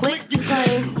bitch in the click.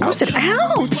 I said,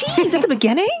 ow, jeez, at the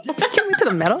beginning? Get me to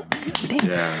the middle? Damn.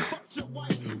 Yeah.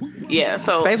 Yeah,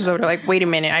 so Faith was over there like, wait a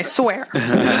minute, I swear.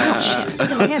 Oh, shit.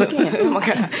 Oh my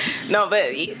God. No,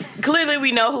 but clearly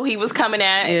we know who he was coming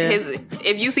at. Yeah.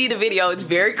 If you see the video, it's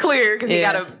very clear because he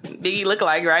got a Biggie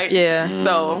lookalike, right? Yeah.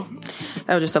 So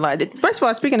that was just a lie. First of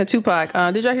all, speaking of Tupac,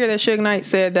 did y'all hear that Suge Knight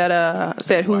said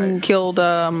who killed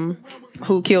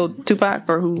Tupac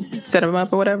or who set him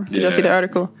up or whatever? Did y'all see the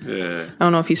article? Yeah. I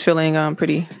don't know if he's feeling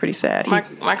pretty sad.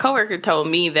 My coworker told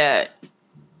me that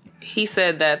he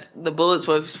said that the bullets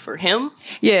was for him.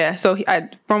 Yeah, so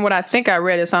from what I think I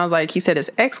read, it sounds like he said his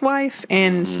ex-wife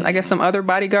and I guess some other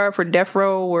bodyguard for Death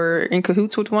Row were in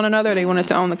cahoots with one another. They wanted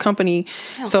to own the company.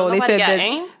 So they said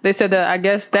that I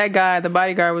guess that guy, the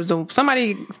bodyguard, was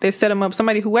somebody. They set him up.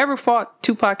 Whoever fought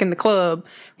Tupac in the club,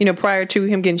 prior to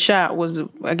him getting shot, was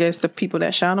I guess the people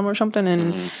that shot him or something.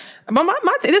 And but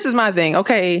this is my thing.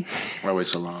 Okay, why wait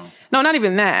so long? No, not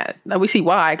even that. We see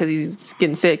why, because he's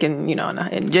getting sick and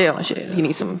in jail and shit. He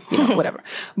needs some whatever.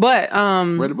 But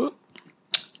read the book.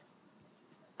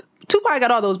 Tupac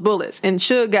got all those bullets, and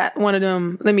Suge got one of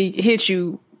them. Let me hit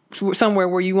you somewhere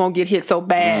where you won't get hit so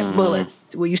bad.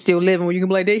 Bullets where you still living, where you can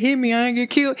be like, they hit me, I ain't get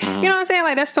killed. You know what I'm saying?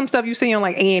 Like, that's some stuff you see on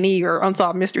like A&E or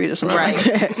Unsolved Mysteries or something like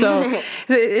that. So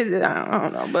I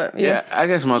don't know, but yeah. I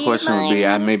guess my question would be,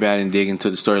 maybe I didn't dig into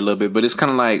the story a little bit, but it's kind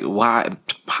of like, why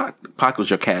Pac was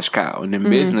your cash cow, and in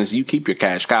business you keep your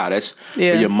cash cow. That's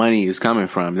where your money is coming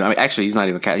from. I mean, actually, he's not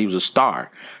even a cash. He was a star,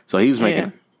 so he was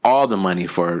making all the money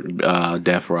for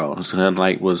Death Row. So then,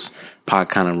 was Pac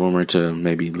kind of rumored to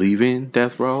maybe leaving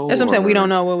Death Row? That's what I'm saying. We don't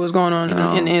know what was going on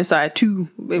in the inside too,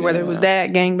 whether it was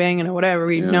that gangbanging or whatever.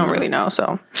 We don't really know.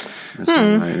 So like,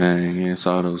 dang, it's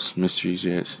all those mysteries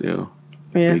yet still.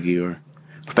 Biggie or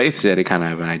Faith said they kind of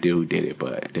have an idea who did it,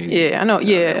 but they, I know.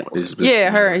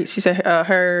 Her. She said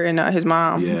her and his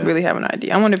mom really have an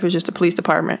idea. I wonder if it's just the police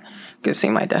department. Because it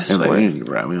seemed like that's right. We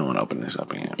don't want to open this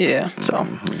up again. Yeah. So,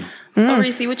 so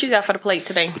Reese, what you got for the plate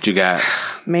today? What you got,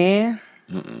 man?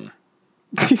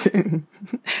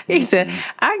 He said,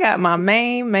 "I got my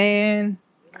main man,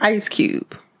 Ice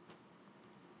Cube.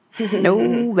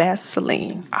 No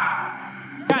Vaseline."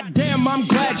 Goddamn, I'm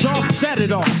glad y'all set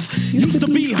it off. Used to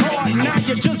be hard, now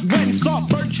you just went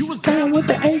soft. Bert, you was down with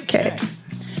the AK.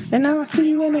 And now I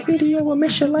see you in a video with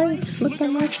Michelin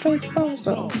looking like straight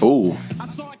Bozo. Ooh. I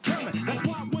saw it coming. That's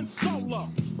why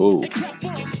Ooh.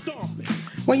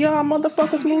 Well, y'all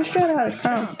motherfuckers move shit out of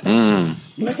Compton.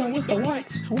 Living with the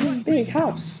whites, one big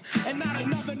house.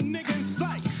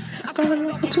 Starting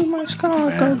up for too much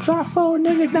car, go drop 4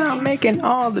 niggas down, making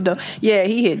all the dough. Yeah,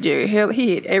 he hit Jerry Hill.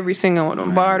 He hit every single one of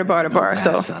them, bar to bar to bar.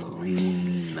 So,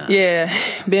 yeah,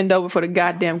 bend over for the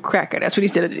goddamn cracker. That's what he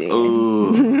said.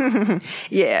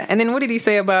 Yeah, and then what did he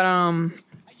say about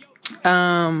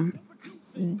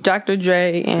Dr.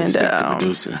 Dre and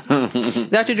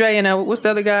Dr. Dre and what's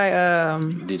the other guy?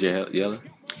 DJ Yella.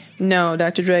 No,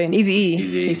 Dr. Dre and Eazy-E.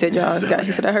 He said y'all got.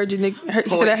 He said I heard you. He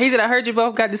said I heard you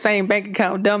both got the same bank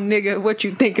account. Dumb nigga, what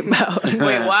you think about? Wait,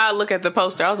 why I look at the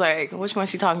poster? I was like, which one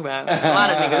she talking about? There's a lot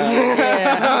of niggas.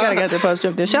 Yeah, I gotta get the poster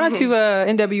up there. Shout out to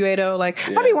NWA though. Like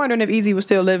I be wondering if Eazy was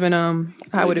still living.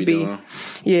 How would it be?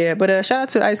 Yeah, but shout out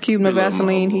to Ice Cube, No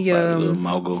Vaseline. He little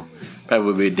mogul. Probably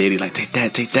would be a daddy like take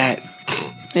that.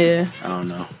 Yeah, I don't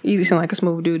know. Easy seemed like a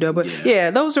smooth dude though, but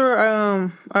yeah those are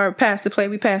our past to play.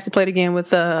 We passed to play again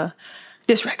with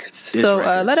diss records.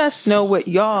 Let us know what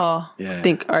y'all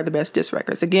think are the best diss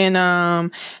records.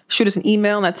 Again, shoot us an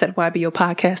email. That's at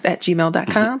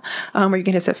ybopodcast@gmail.com. Or you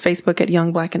can hit us at Facebook at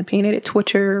Young Black and Opinionated,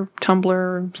 Twitter,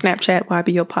 Tumblr, Snapchat,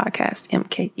 YBO Podcast,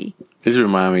 MKE. This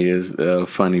remind me is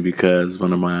funny because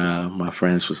one of my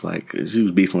friends was like, she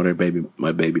was beefing with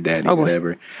my baby daddy,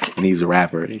 whatever, and he's a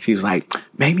rapper, and she was like,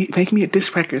 make me a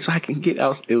diss record so I can get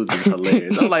out. It was just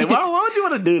hilarious. I was like, why would you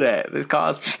want to do that? It's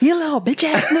cause you little bitch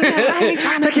ass nigga. I ain't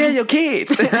trying to take care of your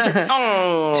kids.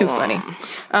 Too funny.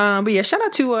 But yeah, shout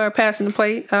out to Passing the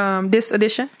Plate diss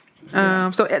edition.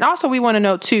 So and also we want to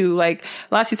know too, like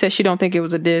Lassie said she don't think it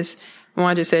was a diss.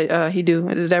 Juan just said he do.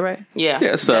 Is that right?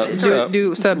 Yeah. Sub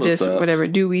diss, whatever.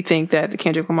 Do we think that the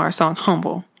Kendrick Lamar song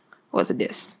 "Humble" was a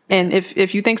diss? And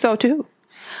if you think so too,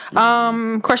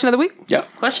 question of the week. Yeah.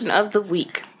 Question of the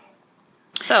week.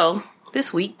 So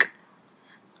this week,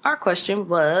 our question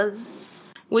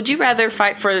was: would you rather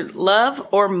fight for love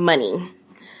or money?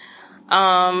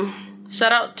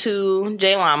 Shout out to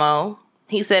Jay Lamo.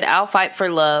 He said, I'll fight for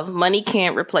love. Money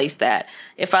can't replace that.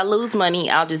 If I lose money,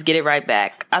 I'll just get it right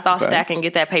back. I thought stack and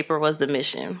get that paper was the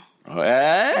mission.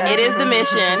 It is the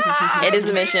mission. It is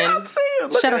the mission.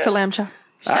 Shout out to Lamb Chop.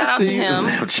 Shout out to him.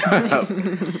 Lamb Chop.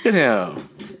 Get him.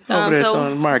 Over there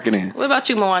doing marketing. What about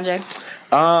you, Mwanje?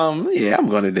 Yeah, I'm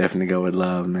going to definitely go with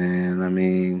love, man. I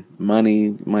mean,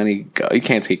 money, you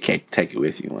can't take it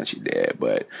with you once you're dead,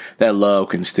 but that love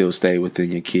can still stay within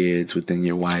your kids, within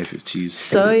your wife if she's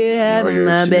so you having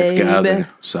my baby. Other.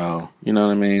 So, you know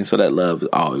what I mean? So that love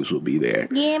always will be there.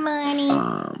 Yeah, money.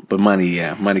 But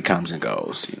money comes and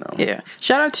goes, you know. Yeah.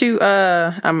 Shout out to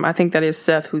I think that is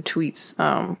Seth who tweets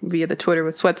via the Twitter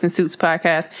with Sweats and Suits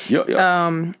podcast.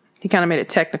 Yep. He kind of made it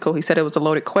technical. He said it was a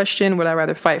loaded question. Would I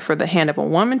rather fight for the hand of a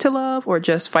woman to love or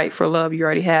just fight for love you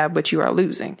already have, but you are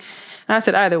losing? And I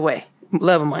said, either way,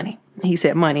 love or money. He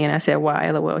said money. And I said, why?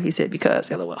 LOL. He said,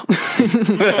 because LOL.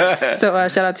 So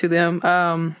shout out to them.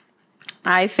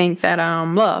 I think that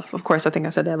love, of course, I think I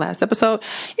said that last episode,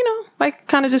 you know, like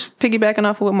kind of just piggybacking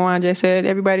off of what Mwanje said.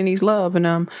 Everybody needs love,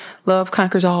 and love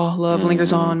conquers all. Love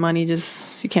lingers on. Money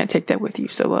just, you can't take that with you.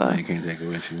 So you can't take it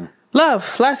with you.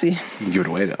 Love, Lassie. You can give it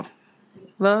away though.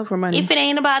 Love or money? If it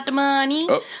ain't about the money.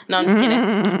 Oh. No, I'm just kidding.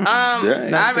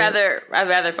 I'd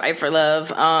rather fight for love.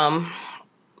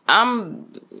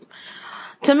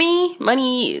 To me,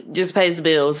 money just pays the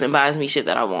bills and buys me shit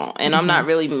that I want. And I'm not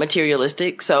really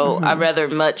materialistic, so I'd rather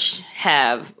much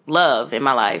have love in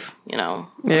my life, you know.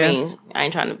 Yeah. I mean, I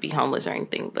ain't trying to be homeless or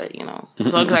anything, but, you know,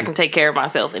 as long as I can take care of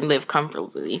myself and live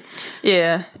comfortably.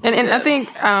 Yeah. And I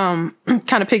think, kind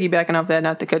of piggybacking off that,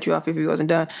 not to cut you off if you wasn't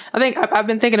done, I think I've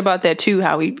been thinking about that too,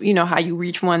 how how you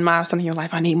reach one milestone in your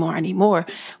life, I need more.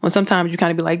 When sometimes you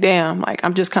kind of be like, damn, like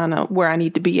I'm just kind of where I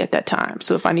need to be at that time.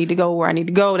 So if I need to go where I need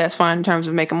to go, that's fine in terms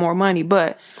of making more money,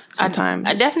 but sometimes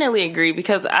I definitely agree,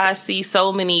 because I see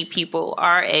so many people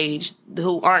our age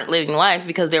who aren't living life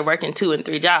because they're working 2 and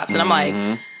 3 jobs. And I'm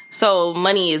like, so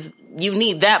money is, you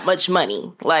need that much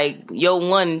money. Like your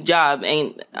one job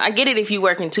ain't, I get it if you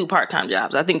work in 2 part-time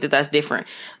jobs. I think that that's different.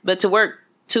 But to work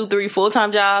 2, 3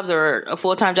 full-time jobs or a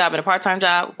full-time job and a part-time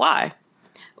job, why?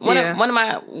 One of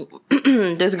my,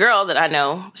 this girl that I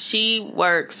know, she's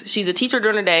a teacher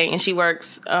during the day and she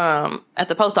works at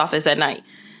the post office at night.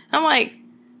 I'm like,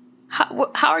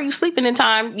 how are you sleeping in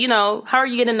time? You know, how are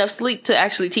you getting enough sleep to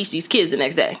actually teach these kids the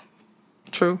next day?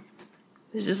 True.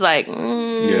 It's just like,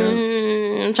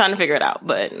 I'm trying to figure it out,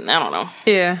 but I don't know.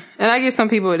 Yeah. And I guess some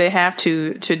people, they have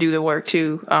to do the work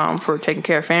too, for taking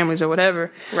care of families or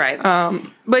whatever. Right.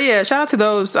 But yeah, shout out to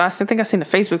those. I think I seen a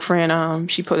Facebook friend,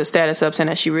 she put a status up saying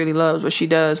that she really loves what she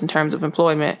does in terms of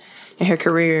employment. in her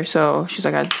career. So she's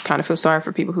like, I kind of feel sorry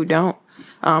for people who don't.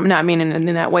 Not meaning in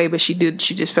that way, but she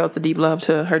just felt the deep love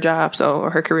to her job,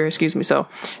 or her career, excuse me. So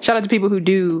shout out to people who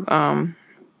do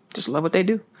just love what they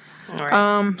do. All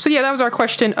right. So yeah, that was our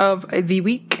question of the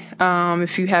week.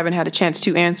 If you haven't had a chance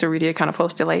to answer, we did kind of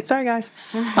post it late. Sorry, guys.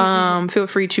 Feel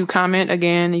free to comment.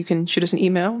 Again, you can shoot us an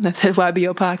email. That's at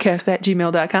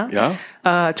ybopodcast@gmail.com. Yeah.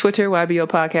 Twitter,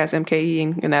 ybopodcast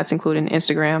MKE, and that's including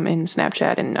Instagram and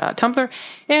Snapchat and Tumblr.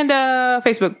 And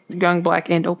Facebook, Young, Black,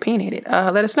 and Opinionated.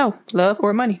 Let us know. Love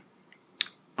or money?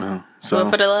 Do it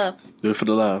for the love. Do it for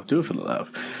the love. Do it for the love.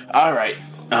 All right.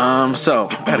 So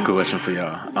I had a good question for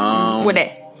y'all. With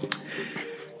that.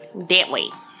 That way.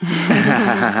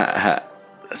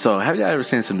 So have y'all ever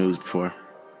seen some news before?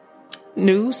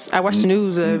 News? I watch the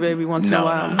news every once in a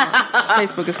while.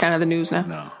 Facebook is kind of the news now.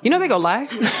 No. You know they go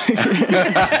live?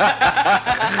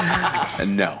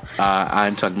 No.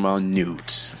 I'm talking about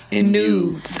nudes.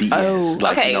 Nudes. Oh.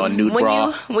 Like, Okay, a nude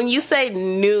bra. when you say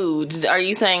nude, are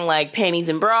you saying like panties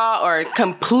and bra, or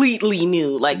completely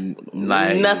nude, like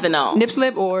nothing on? Nip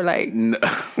slip or like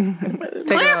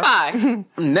Clarify.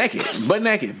 Naked. Butt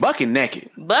naked. Bucket naked.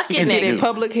 Bucket is it in naked.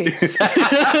 public? Please,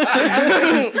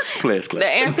 The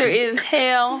answer is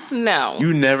hell no.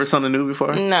 You never saw the nude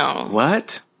before? No.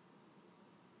 What?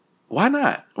 Why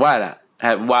not? Why not?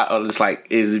 Why? It's like,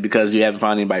 is it because you haven't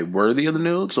found anybody worthy of the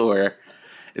nudes, or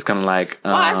it's kind of like?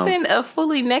 Well, I send a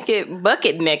fully naked,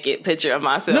 bucket naked picture of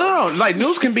myself. No, like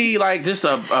nudes can be like just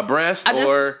a breast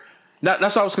or.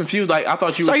 That's why I was confused. Like I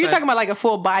thought you. So were are you saying, talking about like a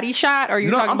full body shot, or are you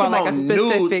talking about like a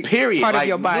specific nude, period. part like, of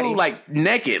your body? Nude, like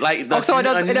naked, like So it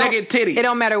doesn't, naked titty. It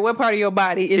don't matter what part of your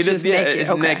body. It's just naked.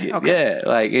 It's Okay, naked. okay. Yeah,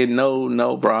 like it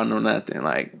no bra, no nothing.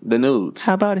 Like the nudes.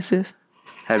 How about it, sis?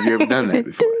 Have you ever done that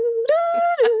before?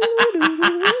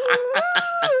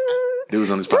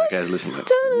 Dudes on this podcast listen. Like,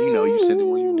 you know, you send it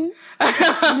when you.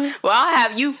 Well, I'll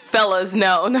have you fellas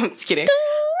know. No, I'm just kidding.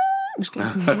 Let's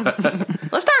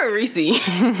start with Reese.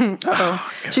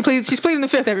 She's pleading the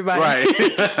fifth, everybody. Right.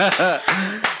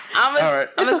 I'm right.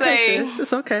 gonna say sis.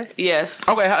 It's okay. yes.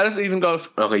 Okay, let's even go.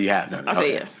 Okay, you have done it. I'll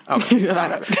say yes. Okay.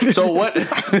 So what?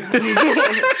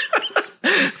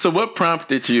 So what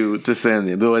prompted you to send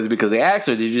it? Was it because they asked,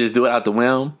 or did you just do it out the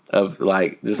whim of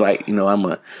like, just like,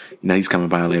 he's coming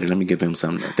by later. Let me give him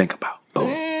something to think about. Boom.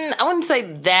 I wouldn't say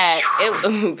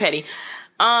that. Petty.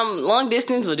 Long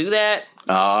distance will do that.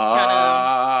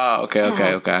 Oh, okay.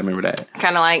 I remember that.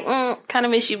 Kind of like, kind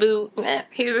of miss you, boo.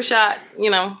 Here's a shot.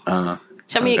 Give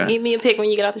me a pic when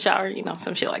you get out the shower.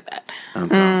 Some shit like that.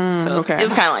 Okay. So it was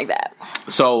kind of like that.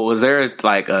 So was there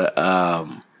like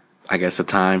a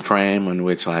time frame in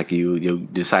which like you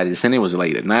decided to send it? Was it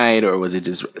late at night, or was it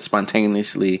just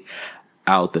spontaneously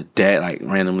out the day, like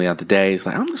randomly out the day? It's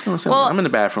like, I'm just gonna send it. I'm in the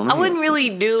bathroom. I wouldn't really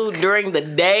do during the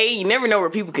day. You never know where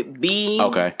people could be.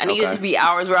 Okay. I need it to be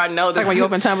hours where I know that Like when you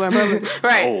open Tumblr and Brother.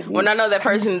 right. Oh, when I know that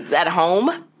person's at home.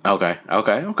 Okay.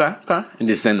 And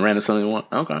just send random something you want.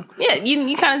 Okay. Yeah,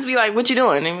 you kind of just be like, what you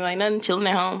doing? And be like, nothing, chilling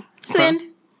at home. Send.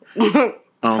 Okay.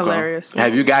 Hilarious.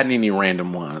 Have you gotten any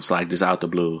random ones, like just out the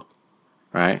blue?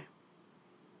 Right?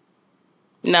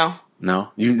 No.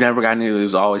 No? You've never gotten any? It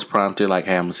was always prompted, like,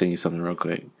 hey, I'm going to send you something real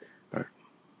quick.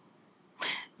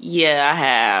 Yeah, I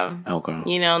have.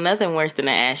 Okay. Nothing worse than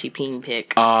an ashy peen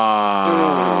pic.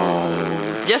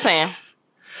 Oh. Just saying.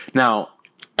 Now.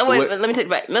 Oh, wait, let me take it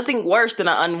back. Nothing worse than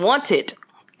an unwanted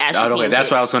ashy peen okay, that's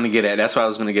pic. what I was going to get at. Yeah.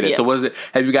 So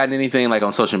have you gotten anything like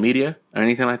on social media or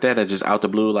anything like that just out the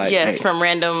blue? Like, yes, hey, from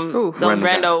random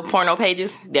porno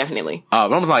pages, definitely.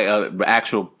 Almost like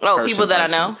actual person. People that I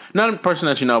know? Not a person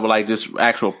that you know, but like just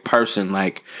actual person,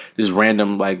 like this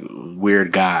random like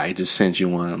weird guy just sends you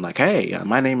one like, hey,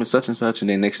 my name is such and such, and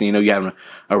then next thing you know, you having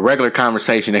a regular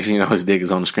conversation. Next thing you know, his dick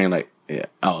is on the screen. Like, yeah,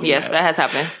 yes, that has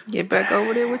happened. Get back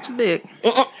over there with your dick.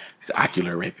 He's an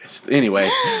ocular rapist. Anyway,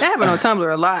 that happened on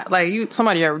Tumblr a lot. Like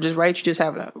somebody ever just write you just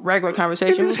having a regular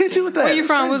conversation. Just hit you with that. Where you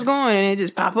from? What's going? And it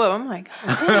just pop up. I'm like,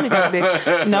 God damn, it got a big.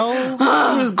 No,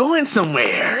 I was going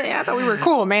somewhere. Yeah, I thought we were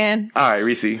cool, man. All right,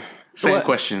 Reese. Same What?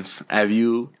 questions. Have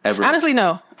you ever? Honestly,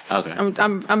 no. Okay.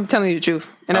 I'm telling you the truth,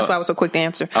 and that's why I was so quick to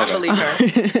answer. I believe her.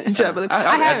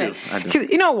 I haven't. I do. Cause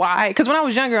you know why? Because when I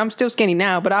was younger, I'm still skinny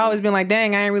now, but I always been like,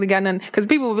 dang, I ain't really got nothing. Because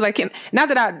people would be like, not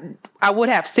that I would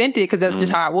have sent it because that's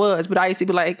just how I was, but I used to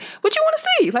be like, what you want to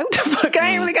see? Like, what the fuck? I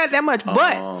ain't really got that much.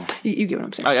 But you get what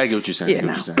I'm saying? I get what you're saying.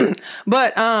 Yeah,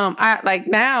 but I like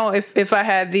now if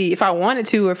I wanted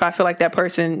to, or if I feel like that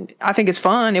person, I think it's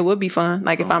fun. It would be fun.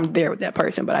 Like if I'm there with that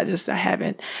person, but I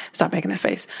haven't. Stop making that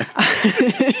face.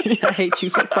 I hate you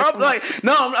so fucking I'm like,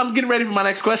 no, No, I'm getting ready for my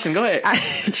next question. Go ahead.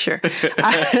 Sure.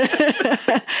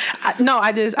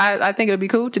 I think it would be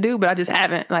cool to do, but I just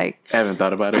haven't haven't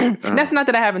thought about it. That's not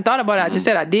that I haven't thought about it. I just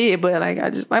said I did, but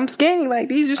I'm skinny. Like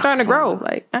these are starting to grow.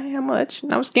 Like I ain't how much.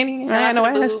 I'm skinny. I ain't no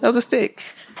ass. That was a stick.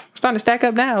 I'm starting to stack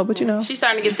up now, but she's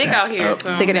starting to get thick out here.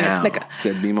 So. Thicker than a snicker.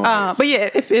 But yeah,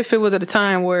 if it was at a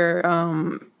time where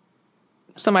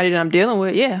somebody that I'm dealing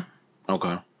with, yeah,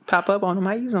 okay, pop up on them,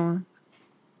 I use on.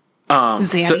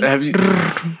 So have you?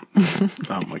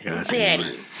 Oh my God,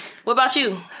 Zaddy. What about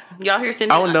you? Y'all here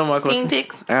sending? I want to know my questions.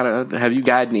 Pics? Have you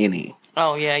gotten any?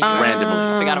 Oh yeah, randomly.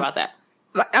 I forgot about that.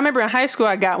 I remember in high school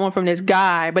I got one from this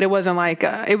guy, but it wasn't like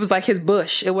it was like his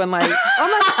bush. It wasn't like I'm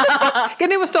like,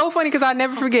 and it was so funny because I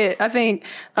never forget. I think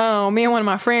me and one of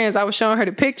my friends, I was showing her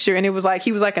the picture, and it was like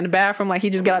he was like in the bathroom, like he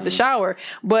just got out the shower,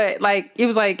 but like it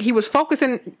was like he was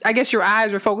focusing. I guess your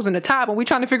eyes were focused on the top, and we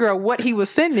trying to figure out what he was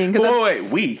sending.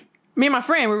 Me and my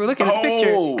friend, we were looking at the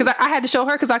picture because I had to show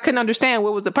her because I couldn't understand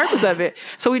what was the purpose of it.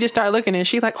 So we just started looking, and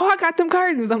she's like, "Oh, I got them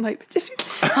curtains." I'm like, "If you..."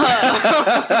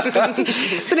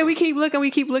 So then we keep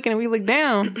looking, and we look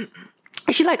down.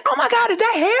 And she's like, "Oh my God, is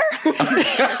that hair?"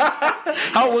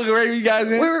 How old were you guys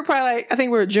in? We were probably like, I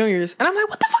think we were juniors, and I'm like,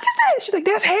 "What the fuck is that?" She's like,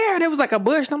 "That's hair," and it was like a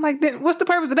bush. And I'm like, "Then what's the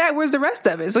purpose of that? Where's the rest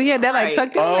of it?" So he had that like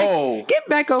tucked in. Like, get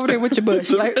back over there with your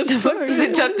bush. Like, is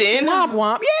it tucked in? Womp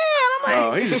womp. Yeah. And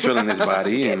I'm like, he's just feeling his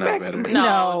body. He ain't no better.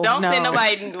 No, don't send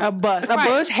nobody a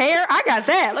bush, hair. I got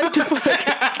that. Like the fuck.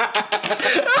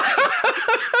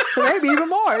 Maybe even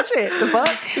more. Shit, the fuck.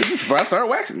 Before I started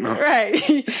waxing. No. Right.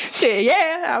 Shit,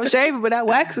 yeah. I was shaving, but not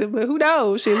waxing. But who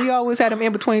knows? Shit, we always had them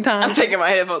in between times. I'm taking my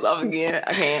headphones off again.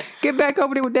 I can't. Get back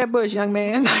over there with that bush, young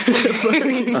man.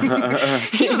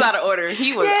 He was out of order.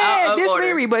 He was out of order.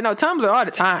 Riri, but no, Tumblr all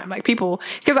the time. Like people,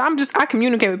 because I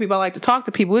communicate with people. I like to talk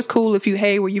to people. It's cool if you,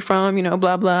 hey, where you from? You know,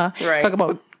 blah, blah. Right. Talk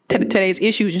about today's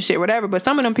issues and shit, whatever. But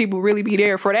some of them people really be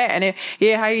there for that. And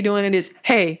then, how you doing? And it's,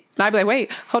 hey. And I'd be like,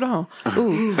 wait, hold on.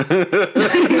 Ooh. So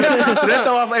that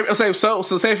throw off. So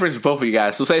say for instance, both of you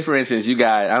guys. So say for instance, you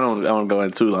guys. I don't want to go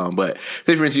in too long, but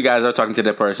say for instance, you guys are talking to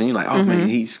that person. You're like, oh man,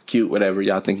 he's cute. Whatever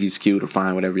y'all think he's cute or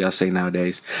fine. Whatever y'all say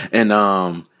nowadays. And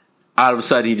out of a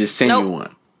sudden, he just send you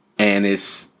one, and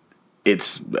it's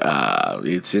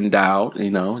endowed.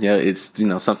 You know, it's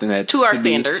something that to our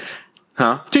standards.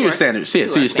 To your standards. Yeah,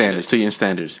 to your standards. To your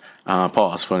standards.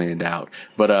 Pause. Funny endowed,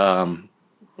 but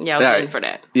yeah, I was waiting for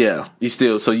that. Yeah, you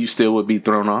still would be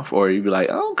thrown off, or you'd be like,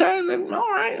 oh, okay, then,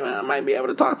 all right, well, I might be able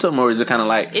to talk to him, or is it kind of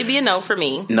like it'd be a no for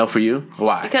me? No for you?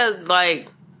 Why? Because like,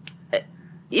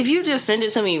 if you just send it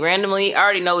to me randomly, I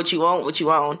already know what you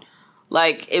want.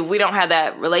 Like, if we don't have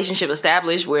that relationship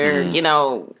established, where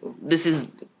this is,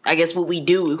 I guess, what we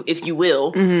do, if you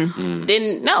will,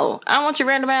 then no, I don't want your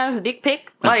random ass dick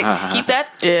pic. Like, keep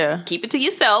that, keep it to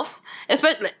yourself,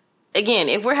 especially. Again,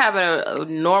 if we're having a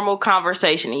normal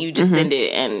conversation and you just send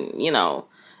it and,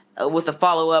 with a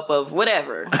follow-up of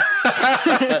whatever. Like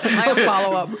a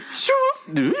follow-up.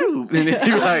 And then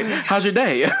you're like, how's your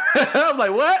day? I'm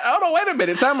like, what? Hold on, wait a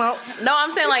minute. Time out. No,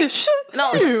 I'm saying like, I'm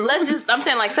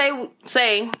saying like,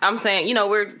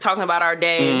 we're talking about our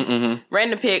day.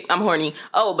 Random pic, I'm horny.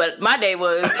 Oh, but my day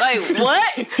was like,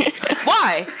 what?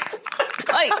 Why?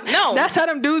 Like, no. That's how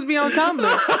them dudes be on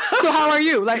Tumblr. So how are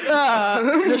you? Like,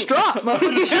 distraught.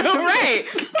 Right.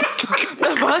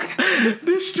 The fuck?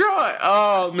 Distraught.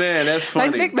 Oh, man, that's funny.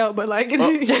 Like Nick, though, but like...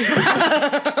 Right.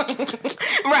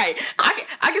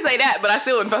 I can say that, but I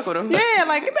still wouldn't fuck with him. Yeah,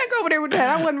 like, get back over there with that.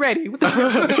 I wasn't ready. What the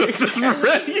fuck?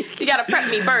 Ready? You gotta prep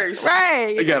me first.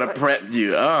 Right. You gotta prep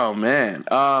you. Oh, man.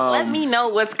 Let me know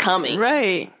what's coming.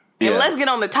 Right. And let's get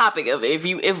on the topic of it.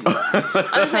 If I'm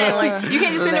just saying, like, you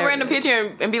can't just send a random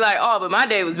picture and be like, "Oh, but my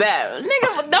day was bad."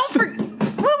 Nigga, don't forget.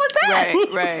 What was that?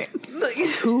 Right.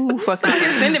 Too fucking.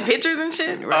 You're sending pictures and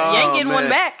shit. Right. You ain't getting one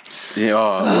back.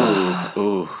 Yeah.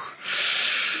 Ooh.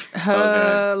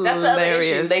 Hilarious. That's the other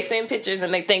issue. They send pictures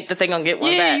and they think that they're gonna get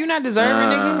one back. Yeah, you're not deserving,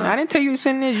 nigga. I didn't tell you to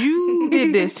send this. You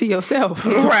did this to yourself.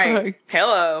 Right.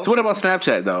 Hello. So what about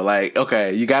Snapchat though? Like,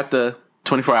 okay, you got the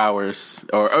 24 hours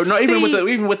or no,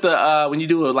 even with the when you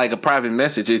do a private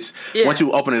message, it's once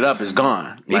you open it up, it's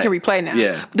gone. You can replay now.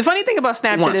 Yeah. The funny thing about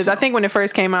Snapchat is I think when it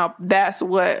first came out, that's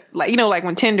what like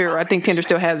when Tinder, I think Tinder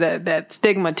still has that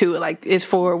stigma to it, like it's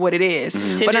for what it is.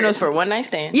 Tinder but I know it's for one night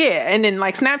stand. Yeah, and then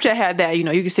like Snapchat had that, you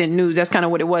can send news. That's kind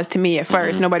of what it was to me at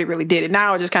first. Nobody really did it.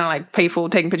 Now it's just kind of like playful,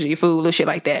 taking pictures of your food, little shit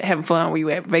like that, having fun where you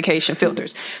at vacation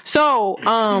filters. So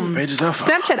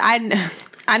Snapchat,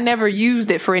 I never used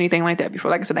it for anything like that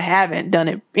before. Like I said, I haven't done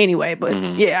it anyway, but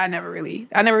I never really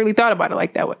thought about it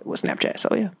like that with Snapchat.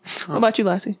 So yeah. What about you,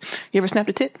 Lassie? You ever snapped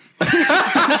a tit?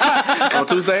 on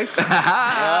Tuesdays.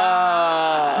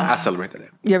 I celebrate that.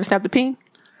 You ever snapped a peen?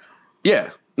 Yeah.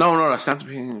 No. Snap the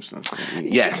peen.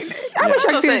 Yes. I wish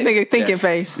I could see this nigga thinking Yes.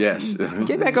 face. Yes.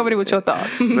 Get back over there with your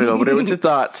thoughts. Get over there with your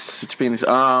thoughts. With your penis.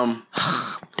 Done.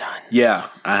 Yeah,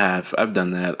 I have. I've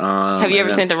done that. Have you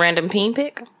ever sent a random peen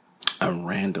pic? a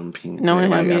random peen? No, I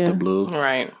like haven't, out yeah. the blue.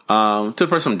 Right. To the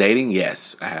person I'm dating,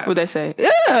 yes, I have. What'd they say?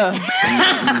 Yeah.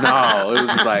 No, it was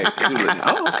just like she was like,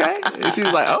 oh okay. And she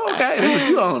was like, oh okay. And what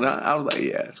you on? I was like,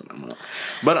 yeah, that's what I'm on.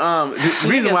 But the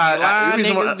reason why,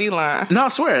 Niggas be lying. no, I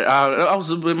swear, I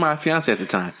was with my fiance at the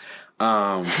time.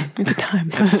 At the time.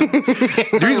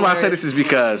 The reason why I say this is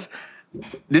because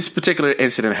this particular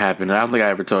incident happened, and I don't think I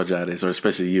ever told y'all this, or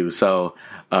especially you. So,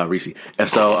 Reese. And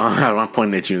so I'm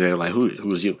pointing at you. They're like, "Who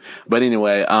was you?" But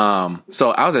anyway,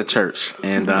 so I was at church,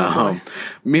 and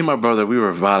me and my brother, we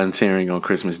were volunteering on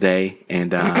Christmas Day,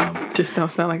 and Just don't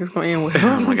sound like it's going to end with.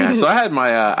 oh my god! So I had my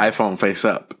iPhone face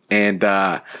up, and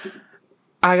I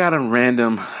got a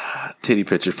random titty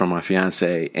picture from my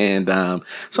fiance, and so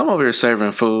I'm over here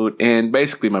serving food, and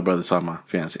basically my brother saw my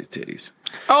fiance's titties.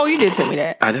 Oh, you did tell me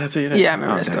that. Did I tell you that? Yeah, I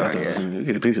remember that story, You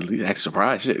get at least act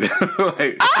surprised, shit.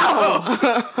 Like,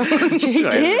 He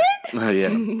did? yeah. But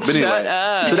anyway,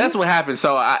 so that's what happened.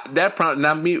 So that prompted.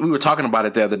 Now we were talking about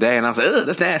it the other day, and I was like, "Ugh,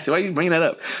 that's nasty. Why you bringing that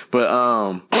up?" But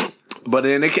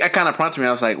then it kind of prompted me.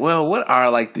 I was like, "Well,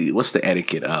 what's the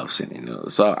etiquette of sending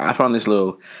those?" So I found this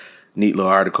neat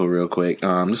little article real quick.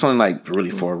 There's only like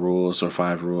really 4 rules or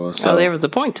 5 rules. So there was a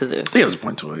point to this. there was a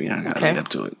point to it. I got to lead up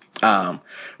to it.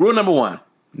 Rule number 1: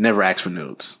 never ask for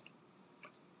nudes.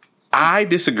 I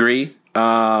disagree.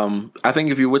 I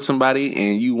think if you're with somebody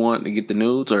and you want to get the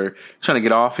nudes, or trying to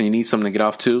get off and you need something to get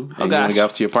off to, and you want to get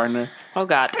off to your partner, Oh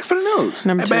God. ask for the nudes.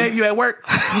 Number 2. Babe, you at work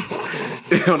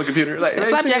on the computer? Like, hey,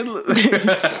 hey,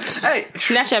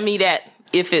 Snapchat me that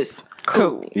if it's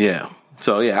cool. yeah.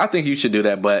 So yeah, I think you should do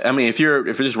that. But I mean, if you're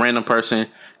just a random person,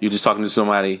 you're just talking to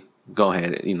somebody, go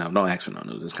ahead. Don't ask for no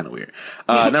nudes. It's kind of weird.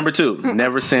 Number 2,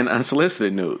 never send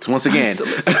unsolicited nudes. Once again,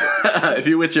 if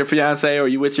you're with your fiance or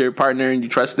you with your partner and you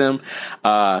trust them,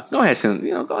 go ahead and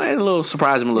a little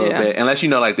surprise them a little bit. Unless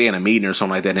like they're in a meeting or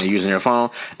something like that and they're using their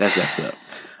phone, that's effed up.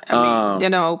 I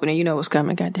mean, don't open it. You know what's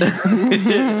coming.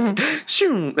 Goddamn.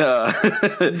 Shoot.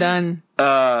 Done.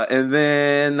 And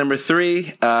then number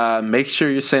 3, make sure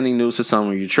you're sending news to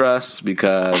someone you trust,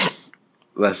 because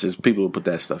people put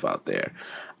that stuff out there.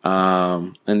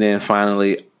 And then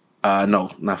finally,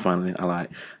 no, not finally. I lied.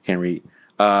 Can't read.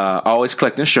 Always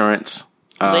collect insurance.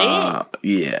 Yeah,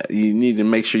 you need to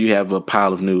make sure you have a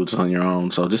pile of nudes on your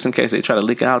own. So just in case they try to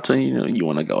leak out to you, you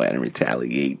want to go ahead and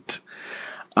retaliate.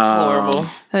 Horrible.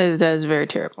 That is very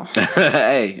terrible.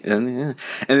 Hey, and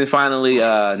then finally,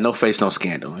 no face, no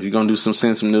scandal. If you're gonna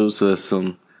send some news to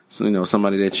some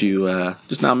somebody that you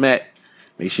just not met,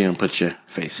 make sure you don't put your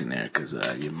face in there, because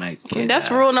you might get, That's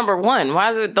rule number 1.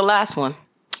 Why is it the last one?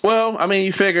 Well, I mean,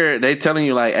 you figure they telling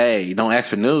you like, hey, don't ask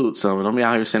for nudes, so don't be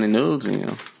out here sending nudes,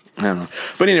 I don't know.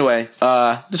 But anyway,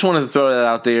 just wanted to throw that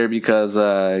out there because,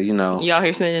 Y'all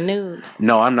here sending nudes?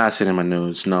 No, I'm not sending my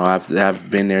nudes. No, I've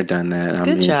been there, done that.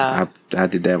 Good job. I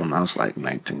did that when I was like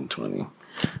 19, 20,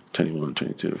 21,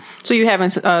 22. So you haven't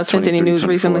sent any news 24.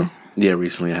 recently? Yeah,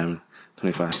 recently I haven't.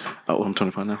 25. Oh, I'm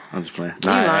 25 now? I'm just playing.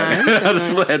 Nah, lying. I'm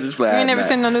just playing. You ain't never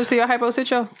sent no news to your hypo sit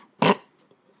show?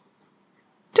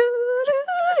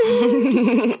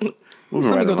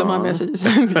 Let me go through my messages.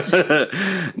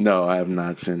 No, I have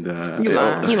not sent. You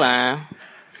lying. You lying.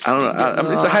 I don't know. I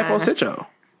mean, it's a hypo sit show.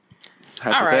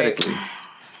 Hypothetically.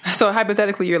 So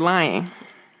hypothetically, you're lying.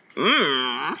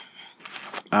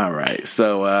 All right.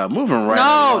 So moving right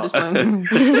No, along. just playing.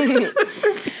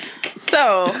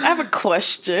 So I have a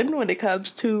question when it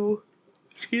comes to,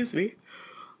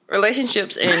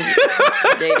 relationships and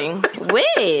dating.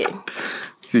 Wait,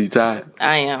 You tired?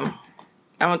 I am.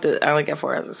 I only got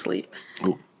 4 hours of sleep.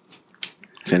 Ooh.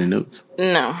 Sending nudes.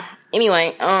 No.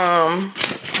 Anyway,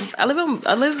 I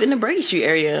live in the Brady Street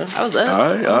area. I was up.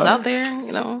 All right. I was out there.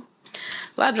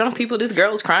 A lot of drunk people. This girl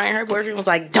was crying. Her boyfriend was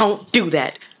like, "Don't do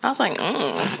that." I was like,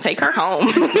 "Take her home."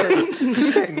 He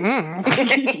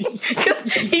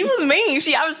was mean.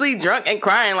 She obviously drunk and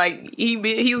crying. Like he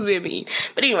was being mean.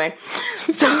 But anyway,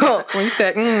 so When you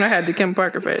said, I had the Kim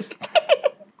Parker face.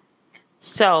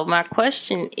 So my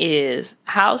question is,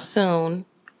 how soon,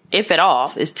 if at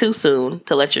all, is too soon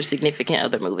to let your significant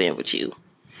other move in with you?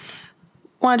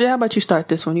 Wanja, how about you start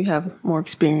this one? You have more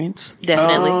experience.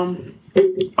 Definitely.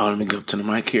 Let me go up to the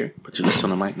mic here. Put your lips on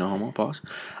the mic. No homo. Pause.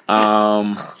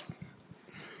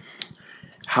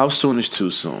 How soon is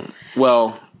too soon?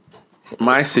 Well,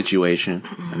 my situation,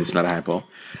 and it's not a hypo.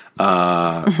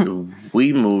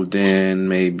 We moved in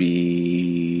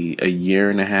maybe a year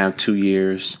and a half, 2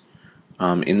 years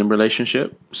in the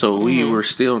relationship. So we were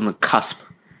still on the cusp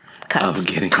of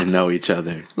getting to know each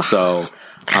other. So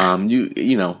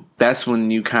you know, that's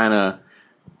when you kind of,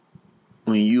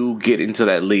 when you get into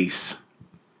that lease,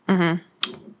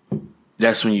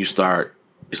 that's when you start.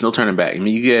 It's no turning back. I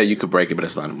mean, you could break it, but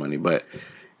it's a lot of money. But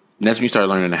that's when you start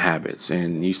learning the habits,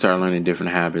 and you start learning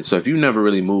different habits. So if you've never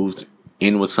really moved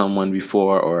in with someone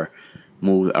before, or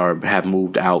have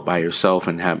moved out by yourself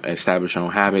and have established your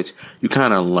own habits, you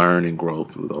kind of learn and grow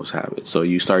through those habits. So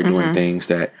you start doing things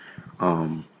that,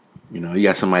 you know, you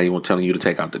got somebody telling you to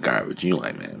take out the garbage, and you're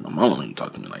like, man, my mama don't even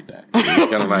talk to me like that. You're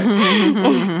kind of like,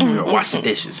 wash the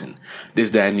dishes and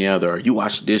this, that, and the other. Or you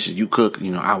wash the dishes, you cook,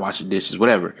 you know, I wash the dishes,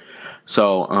 whatever.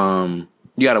 So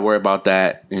you got to worry about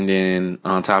that. And then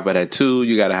on top of that, too,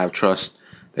 you got to have trust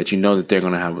that you know that they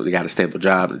got a stable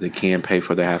job, that they can pay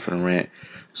for their half of the rent.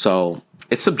 So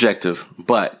it's subjective.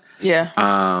 But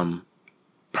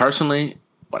personally,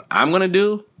 what I'm going to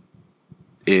do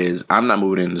is I'm not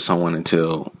moving into someone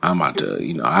until I'm about to,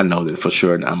 you know, I know that for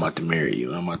sure that I'm about to marry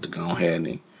you. I'm about to go ahead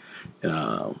and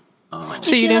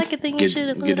so you didn't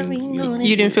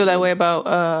you didn't feel that way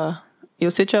about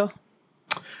your sitcho?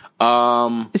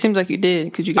 It seems like you did,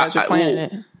 because you guys were planning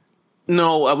it.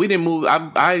 No, we didn't move.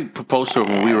 I proposed to her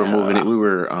when we were moving it. We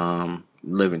were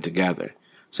living together.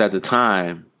 So at the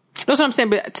time, that's what I'm saying.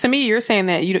 But to me, you're saying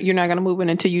that you're not going to move in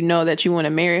until you know that you want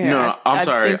to marry her. No, I'm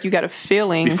sorry. I think you got a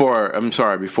feeling before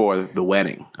the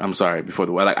wedding. I'm sorry, before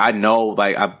the wedding. Like, I know,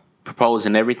 like, I proposed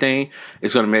and everything.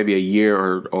 It's going to maybe a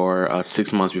year or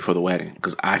 6 months before the wedding,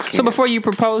 because I can't. So before you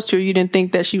proposed to her, you didn't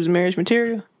think that she was marriage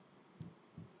material?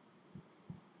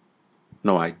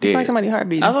 No, I did. It's like somebody heart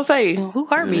beating. I was going to say, who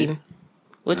heart beating?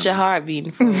 What's your heart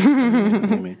beating for?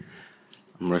 I'm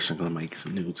rushing because I might get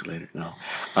some nudes later. No.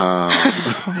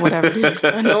 Whatever.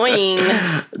 Annoying.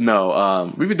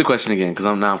 No. Repeat the question again, because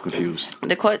I'm confused.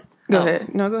 Go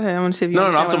ahead. No, go ahead. I want to see if you No,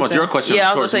 I'm talking about your question.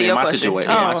 Yeah, I was going to say your my question.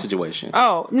 My situation.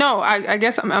 Oh, no, I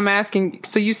guess I'm asking,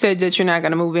 so you said that you're not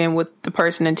going to move in with the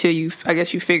person until you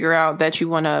figure out that you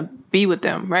want to be with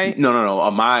them, right? No.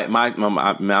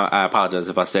 I apologize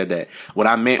if I said that. What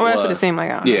I meant was... that's what it seemed like.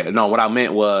 What I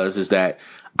meant is that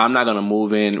I'm not going to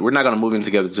move in. We're not going to move in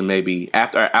together to maybe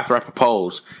after I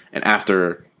propose, and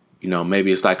after, you know,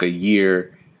 maybe it's like a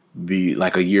year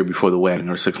before the wedding,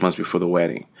 or 6 months before the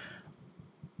wedding.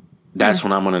 That's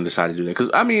when I'm going to decide to do that. Because,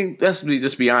 I mean,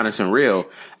 just be honest and real.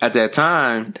 At that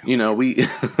time, you know, we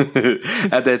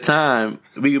definitely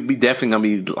going to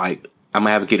be like, I'm going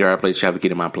to have a kid at our place, you have a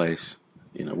kid at my place.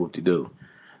 You know, whoop-de-doo.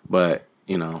 But,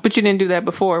 you know. But you didn't do that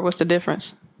before. What's the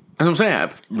difference? That's what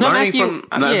I'm saying.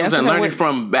 Learning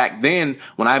from back then,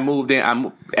 when I moved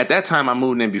in, at that time I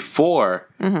moved in before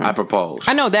I proposed.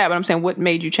 I know that, but I'm saying, what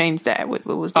made you change that? What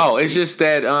was that? It's just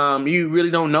that you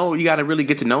really don't know. You got to really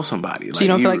get to know somebody. So you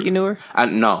don't feel like you knew her?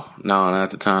 No, not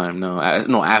at the time. No,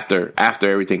 after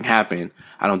everything happened,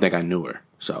 I don't think I knew her.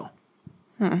 So,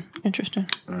 interesting.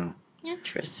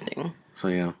 Interesting. So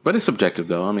yeah, but it's subjective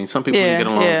though. I mean, some people get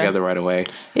along together right away.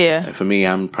 Yeah. And for me,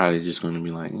 I'm probably just going to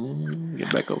be like,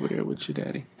 get back over there with your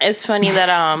daddy. It's funny that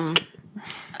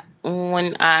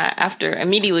when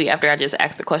immediately after I just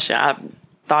asked the question, I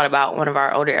thought about one of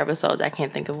our older episodes. I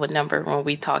can't think of what number, when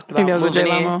we talked about moving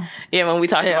in. Yeah, when we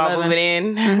talked about 11. Moving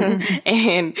in,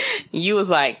 and you was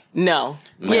like, no.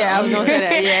 Yeah, I was gonna say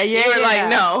that. Yeah. You were like,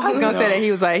 no. I was gonna say that.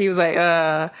 He was like.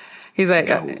 He's like,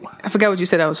 I forgot what you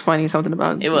said. That was funny. Something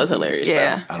about it was hilarious.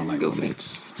 Yeah, though. I don't like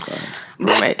roommates. Sorry.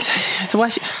 Roommates. So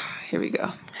here we go.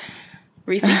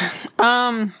 Reese. It's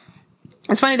funny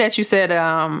that you said,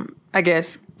 I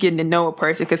guess, getting to know a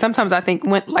person, because sometimes I think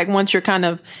once you're kind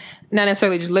of not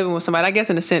necessarily just living with somebody, I guess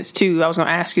in a sense too. I was going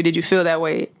to ask you, did you feel that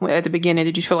way at the beginning?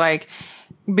 Did you feel like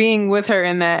being with her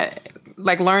in that,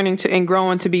 like, learning to and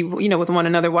growing to be, you know, with one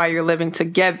another while you're living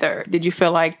together, did you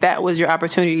feel like that was your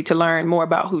opportunity to learn more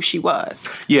about who she was?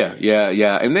 Yeah.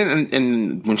 And then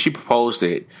and when she proposed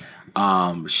it,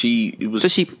 So she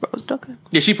proposed, okay.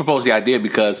 Yeah, she proposed the idea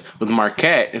because with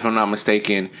Marquette, if I'm not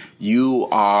mistaken, you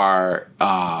are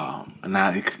now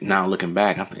looking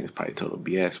back, I think it's probably total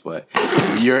BS, but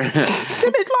you're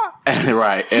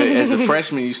right. As a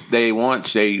freshman, they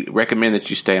recommend that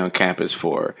you stay on campus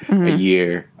for a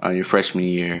year on your freshman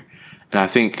year, and I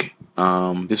think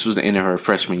this was the end of her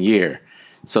freshman year.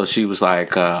 So she was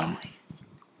like, I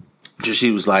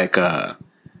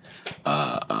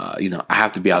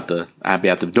have to be out the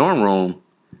dorm room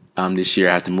this year.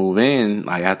 I have to move in.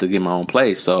 Like, I have to get my own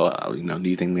place. So, do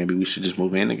you think maybe we should just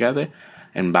move in together?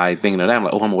 And by thinking of that, I'm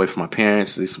like, oh, I'm away from my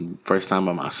parents. This is my first time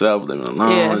by myself, living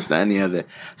alone, this, that, and the other.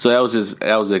 So that was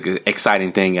an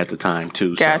exciting thing at the time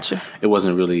too. Gotcha. So it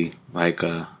wasn't really like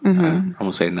I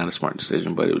won't say not a smart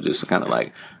decision, but it was just kind of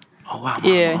like, oh wow,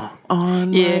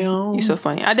 on my own. You're so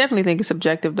funny. I definitely think it's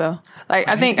subjective though. Like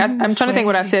I think I'm trying to think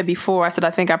what I said before. I said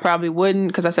I think I probably wouldn't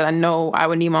because I said I know I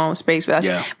would need my own space, but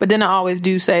then I always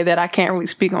do say that I can't really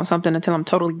speak on something until I'm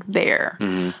totally there.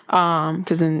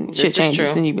 Because then shit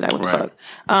changes and you'd be like, what the fuck?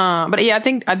 But yeah,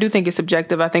 I do think it's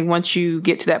subjective. I think once you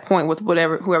get to that point with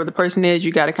whoever the person is,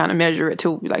 you got to kind of measure it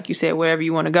to, like you said, wherever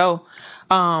you want to go.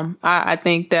 I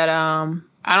think that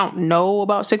I don't know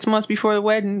about 6 months before the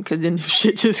wedding because then if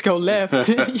shit just go left. Wait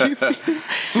till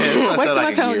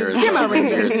I tell you. Get my ring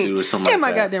back. Get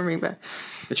my goddamn ring back.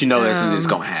 But you know this is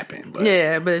gonna happen. But.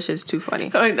 Yeah, but it's just too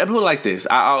funny. I mean, I put it like this.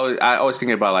 I always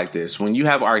think about it like this. When you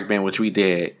have an argument, which we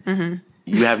did,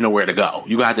 you have nowhere to go.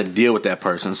 You have to deal with that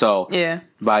person. So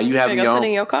by you having your own, sit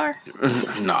in your car.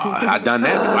 No, I've done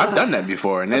that. I've done that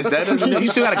before, and that doesn't. You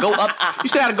still got to go up. You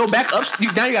still got to go back up.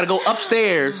 Now you got to go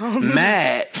upstairs,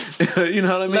 mad. You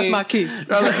know what I mean? Left my key.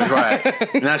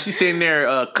 Right now she's sitting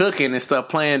there cooking and stuff,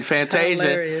 playing Fantasia.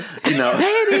 Hilarious. You know,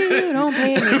 baby, you don't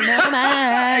pay me no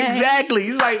mind. Exactly.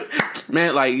 He's like,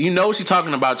 man, like you know she's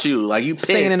talking about you. Like you pissed.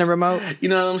 Singing in the remote. You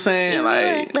know what I'm saying?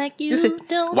 Like you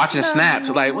don't watching snaps.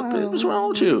 Like what's wrong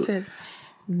with you?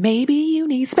 Maybe you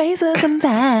need space or some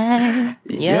time.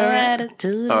 Your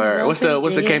attitude. Or what's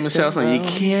the K Michelle song? You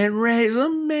can't raise a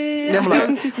man.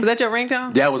 Was that your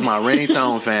ringtone? That was my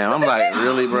ringtone, fam. I'm like,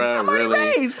 really, bro?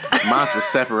 Really? Mine was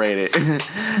separated.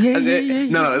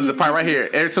 No, it's the part right here.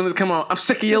 Every time it come on, I'm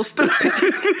sick of your stuff. He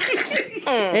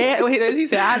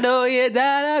said, I know you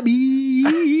that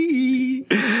be.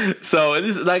 So it's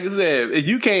just, like I said, if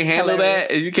you can't handle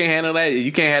that, you can't have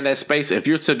that space. If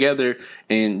you're together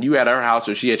and you at her house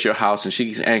or she at your house and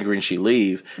she's angry and she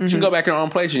leave, she can go back in her own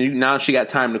place and now she got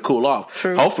time to cool off.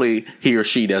 True. Hopefully he or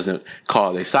she doesn't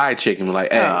call their side chick and be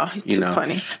like, hey, you know.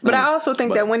 Funny. But I also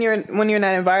think that when you're in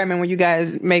that environment where you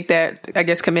guys make that, I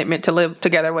guess, commitment to live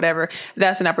together, whatever,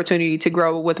 that's an opportunity to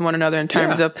grow with one another in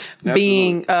terms of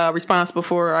being responsible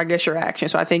for, I guess, your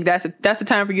actions. So I think that's the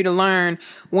time for you to learn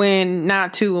when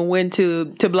not to and when to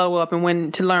blow up and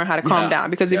when to learn how to calm down.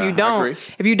 Because if you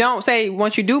don't say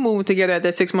once you do move together at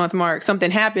that 6 month mark,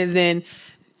 something happens, then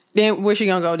where's she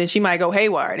gonna go? Then she might go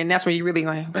haywire, and that's when you really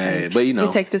like. Hey, but you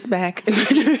know, take this back. But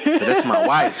that's my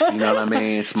wife. You know what I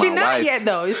mean? It's my She's not wife. yet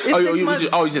though. It's 6 months.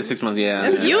 You said 6 months. Yeah,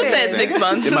 You said 6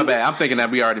 months. My bad. I'm thinking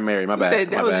that we already married. My bad.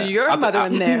 Said that was your mother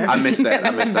in there. I missed that.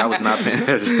 I was not paying.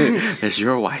 There's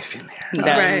your wife in there.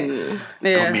 Right.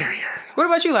 Yeah. Don't marry her. What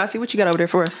about you, Lassie? What you got over there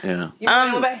for us? Yeah.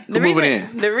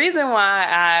 The reason why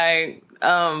I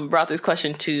brought this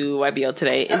question to YBO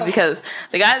today is because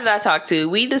the guy that I talked to,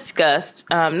 we discussed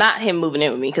not him moving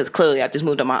in with me because clearly I just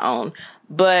moved on my own,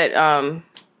 but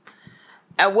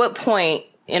at what point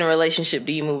in a relationship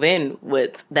do you move in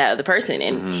with that other person?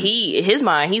 And in his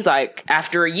mind, he's like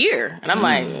after a year, and I'm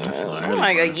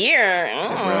like a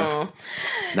year.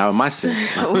 Now with my sis.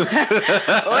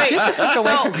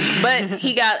 But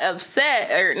he got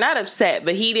upset, or not upset,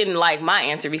 but he didn't like my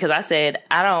answer because I said,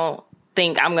 I don't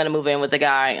think I'm going to move in with a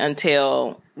guy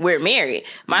until we're married.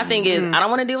 My thing is, I don't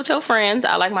want to deal with your friends.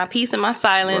 I like my peace and my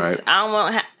silence. Right. I don't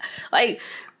want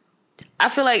I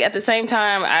feel like at the same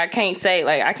time, I can't say,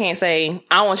 I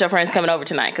don't want your friends coming over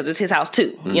tonight because it's his house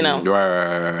too, you know?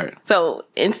 Right. So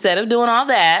instead of doing all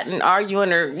that and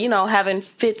arguing or, having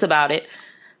fits about it,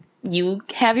 you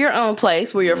have your own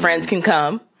place where your friends can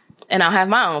come, and I'll have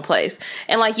my own place.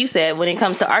 And like you said, when it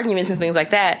comes to arguments and things like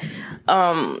that,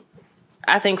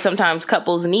 I think sometimes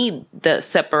couples need the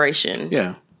separation.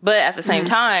 Yeah. But at the same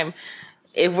time,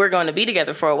 if we're going to be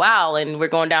together for a while and we're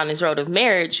going down this road of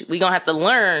marriage, we're going to have to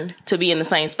learn to be in the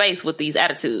same space with these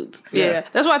attitudes. Yeah.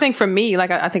 That's why I think for me,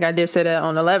 I think I did say that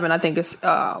on 11, I think it's,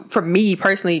 for me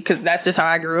personally, because that's just how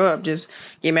I grew up. Just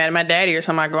get mad at my daddy or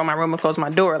something. I go in my room and close my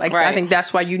door. I think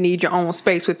that's why you need your own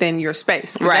space within your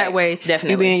space. Right. That way,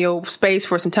 you be in your space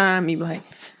for some time, you be like,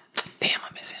 damn,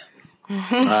 I miss him.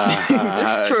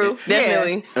 True,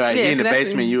 definitely. Right, you in the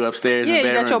basement, you upstairs. Yeah,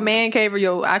 you got your man cave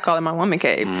or I call it my woman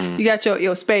cave. You got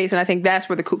your space, and I think that's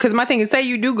where because my thing is, say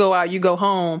you do go out, you go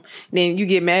home, then you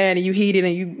get mad and you heated,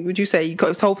 and what you say,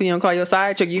 hopefully you don't call your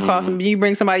side chick, you call you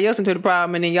bring somebody else into the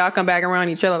problem, and then y'all come back around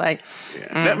each other like.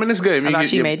 I mean, it's good. I thought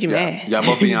she made you mad. Y'all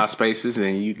both in y'all spaces,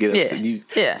 and you get upset.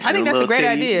 I think that's a great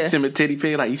idea. Timid titty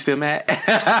pig, like you still mad?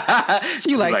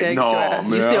 You like that? No,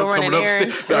 man, you still running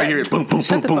errands? I hear it, boom, boom,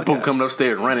 boom, boom, boom, coming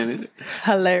upstairs running it.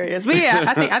 Hilarious. But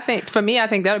yeah, I think for me, I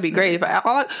think that would be great.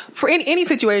 For any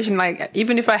situation, like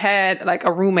even if I had like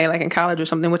a roommate, like in college or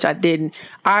something, which I didn't,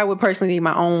 I would personally need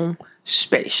my own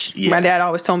space. Yeah. My dad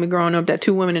always told me growing up that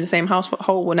two women in the same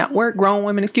household would not work. Grown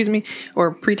women, excuse me,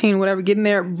 or preteen, whatever, getting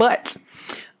there. But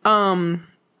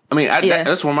I mean,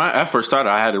 that's when I first started.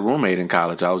 I had a roommate in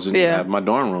college. I was in my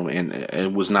dorm room, and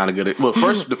it was not a good. Well,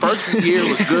 the first year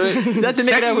was good. That's the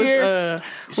nigga that was.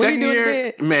 Second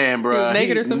year, man, bro,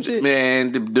 naked or some shit.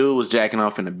 Man, the dude was jacking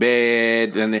off in the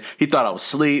bed, and he thought I was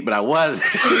asleep, but I wasn't.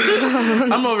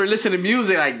 I'm over listening to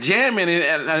music, like jamming,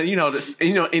 and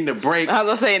in the break. I was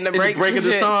gonna say in the break of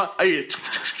the song. I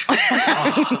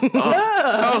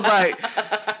was like.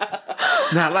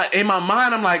 Now, like in my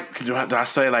mind, I'm like, do I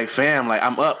say like, fam, like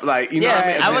I'm up, like you know? What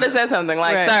I mean? I would have said something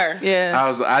like, sir.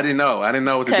 Yeah. I didn't know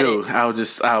what to do. I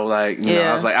was like,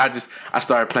 I was like, I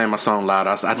started playing my song loud.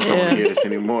 I just don't want to hear this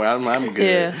anymore. I'm good.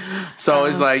 Yeah. So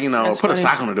it's like, put funny. a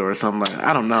sock on the door or something. Like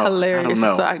I don't know. Hilarious. I don't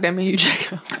know. A sock that means you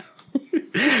check up.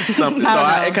 Something.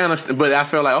 So it kind of, but I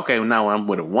feel like okay, now when I'm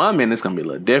with a woman, it's gonna be a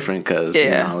little different because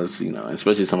it's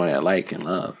especially somebody I like and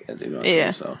love.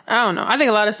 So I don't know. I think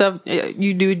a lot of stuff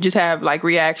you do just have like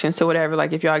reactions to whatever.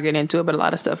 Like if y'all get into it, but a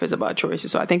lot of stuff is about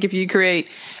choices. So I think if you create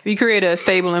a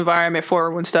stable environment for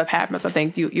when stuff happens, I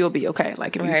think you'll be okay.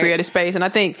 Like if you create a space, and I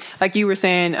think like you were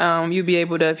saying, you'll be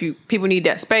able to people need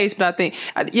that space. But I think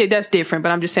that's different.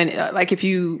 But I'm just saying like if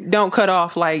you don't cut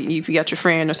off like if you got your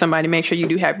friend or somebody, make sure you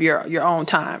do have your own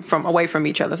time away from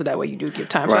each other, so that way you do give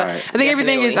time. So right. I think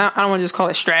everything is. I don't want to just call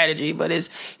it strategy, but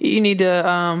you need to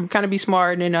kind of be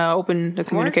smart and open the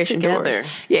communication doors.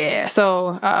 Yeah.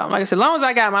 So like I said, as long as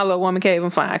I got my little woman cave, I'm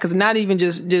fine. Because not even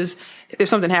just if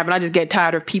something happened, I just get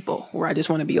tired of people where I just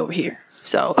want to be over here.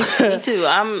 So me too.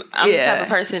 I'm the type of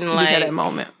person like just had that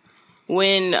moment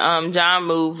when John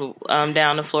moved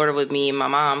down to Florida with me and my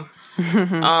mom.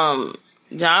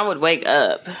 John would wake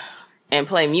up and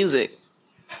play music.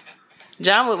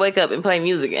 John would wake up and play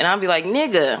music, and I'd be like,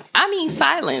 nigga, I need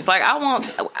silence. Like,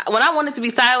 when I wanted to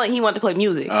be silent, he wanted to play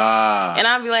music. And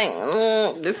I'd be like,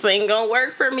 this ain't gonna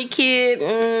work for me,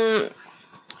 kid.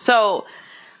 So,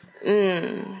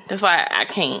 that's why I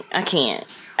can't.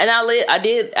 And I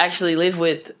did actually live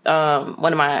with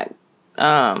one of my,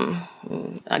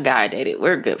 a guy I dated.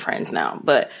 We're good friends now.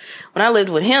 But when I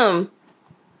lived with him,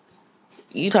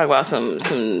 you talk about some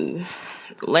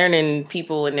learning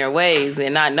people in their ways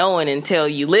and not knowing until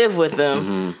you live with them.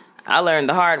 Mm-hmm. I learned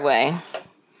the hard way.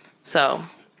 So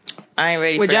I ain't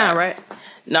ready with for John, that. right?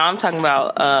 No, I'm talking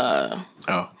about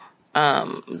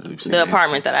the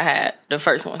apartment that I had, the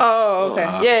first one. Oh,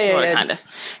 okay. Yeah. Kinda.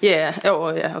 Yeah.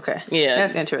 Oh, yeah. Okay. Yeah.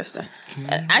 That's interesting.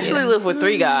 I actually lived with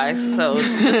 3 guys, so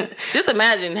just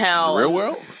imagine how real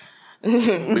world.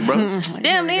 Big brother.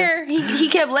 Damn near. He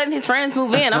kept letting his friends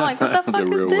move in. I'm like, what the fuck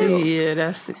is this? Yeah,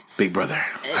 that's Big brother.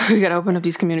 We gotta open up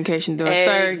these communication doors.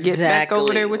 Sir, get back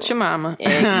over there with your mama.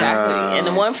 Exactly. And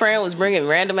the one friend was bringing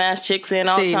random ass chicks in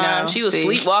all the time. She was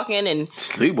sleepwalking and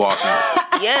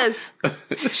yes,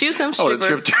 she was some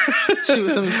stripper. She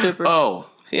was some stripper. Oh,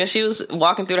 yeah, she was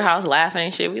walking through the house laughing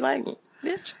and shit. We like,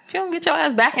 bitch, if you don't get your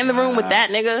ass back in the room with that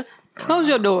nigga. Close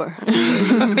your door. Yeah,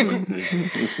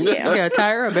 I gotta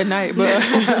tie her up at night, but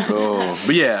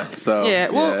but yeah, so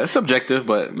well, it's subjective,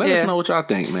 but let us know what y'all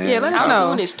think, man. Yeah, let us know.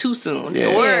 How soon is too soon,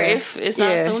 or if it's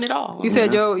not soon at all. You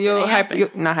said your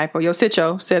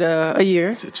Sitcho said a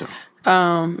year. Sitcho.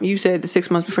 You said 6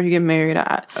 months before you get married.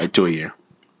 To a year.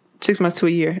 6 months to a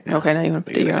year. Okay, now you want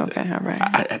to put the year. Okay, all right.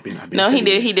 I've been no, he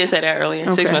did. He did say that earlier.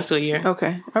 Okay. 6 months to a year.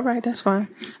 Okay, all right, that's fine.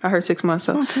 I heard 6 months.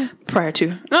 So prior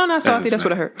to not salty. That's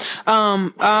what I heard.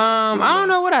 I don't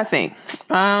know what I think.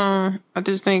 I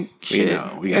just think shit.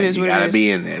 You gotta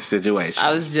be in that situation.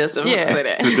 I was just about to say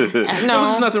that. No,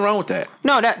 there's nothing wrong with that.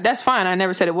 No, that's fine. I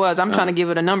never said it was. I'm trying to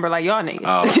give it a number like y'all niggas.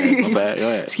 Oh, okay. My bad. Go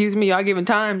ahead. Excuse me, y'all giving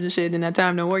times and shit, and that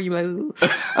time don't work. You like, should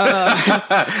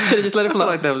have just let it flow.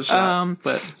 I feel like that was a shot.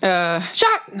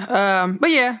 Shot. But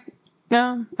yeah,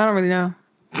 no, I don't really know.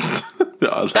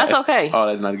 That's okay. Oh,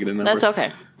 that's not a good number. That's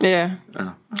okay. Yeah,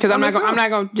 because I'm not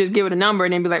gonna just give it a number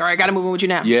and then be like, all right, gotta move in with you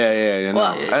now. Yeah.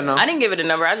 Well, I know. I didn't give it a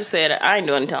number. I just said I ain't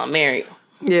doing it until I'm married.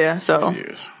 Yeah, so 6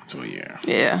 years to a year.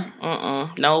 Yeah.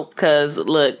 Nope. Because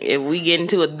look, if we get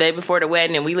into it the day before the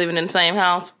wedding and we living in the same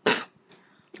house.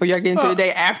 Or y'all get into the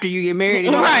day after you get married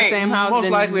and you're in the same house.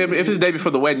 Most likely, if it's the day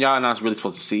before the wedding, y'all are not really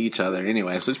supposed to see each other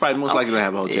anyway. So it's probably most likely to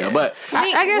have a hotel. Yeah. But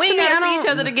I guess we ain't gotta see each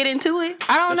other other to get into it.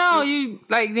 I don't know. You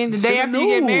like then the day after you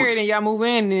get married and y'all move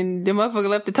in and the motherfucker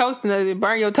left the toast and they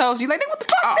burn your toast. You like, nigga, what the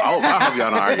fuck? I hope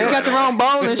y'all don't argue. You got the wrong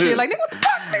bowl and shit. Like, nigga, what the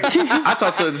fuck? I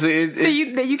talked to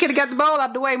you could have got the ball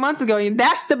out the way months ago. And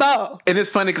that's the ball. and it's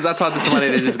funny because I talked to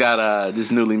somebody that just got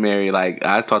just newly married. Like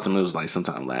I talked to them, it was like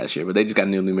sometime last year, but they just got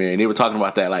newly married. And they were talking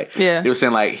about that. Like they were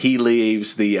saying like he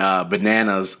leaves the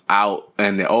bananas out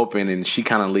in the open, and she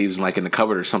kind of leaves them like in the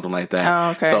cupboard or something like that.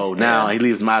 Oh, okay. So now he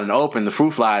leaves them out in the open. The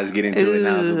fruit flies get into it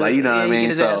now. It's like what I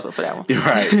mean. So for that one. You're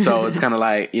right. So it's kind of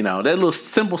like that little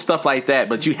simple stuff like that,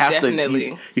 but you have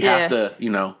Definitely. to you have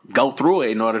to go through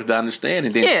it in order to understand.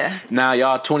 And then now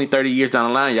y'all 20, 30 years down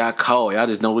the line, y'all cold. Y'all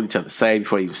just know what each other say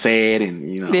before you say it, and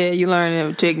Yeah, you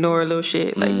learn to ignore a little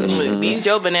shit like little shit. These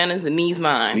your bananas and these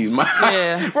mine.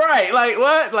 Yeah. Right. Like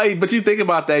what? Like, but you think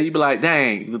about that, you be like,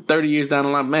 dang, 30 years down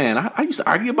the line, man, I used to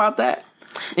argue about that.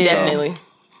 Definitely.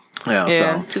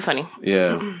 Yeah. So Too funny.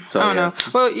 yeah. So I don't know.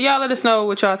 Well, y'all let us know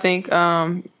what y'all think.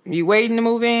 You waiting to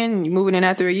move in? You moving in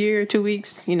after a year, 2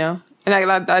 weeks? And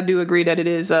I do agree that it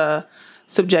is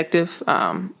subjective.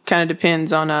 Kind of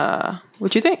depends on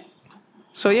what you think.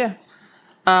 So yeah,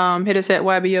 hit us at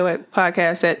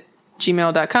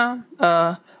YBO@podcast@gmail.com.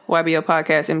 YBO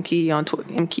Podcast MKE on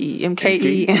MKE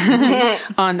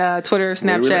on Twitter,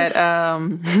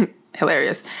 Snapchat,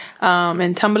 hilarious,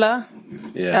 and Tumblr.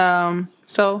 Yeah.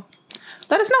 So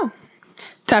let us know.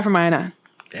 Time for mine on.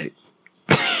 Hey.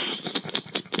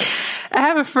 I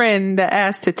have a friend that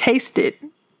asked to taste it,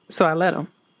 so I let him.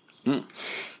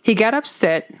 He got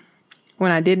upset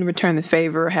when I didn't return the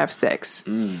favor or have sex.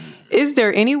 Is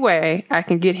there any way I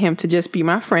can get him to just be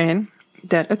my friend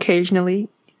that occasionally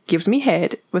gives me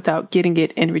head without getting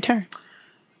it in return?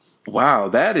 Wow,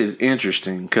 that is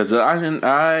interesting because Happen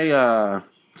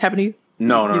to you?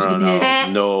 No,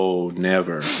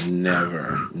 never.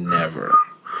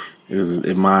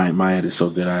 My head is so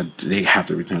good. They have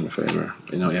to return the favor.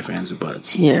 If ands or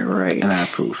buts. Yeah, right. And I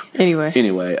approve. Anyway,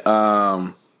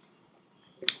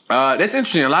 that's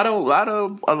interesting. A lot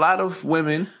of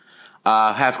women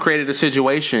have created a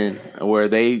situation where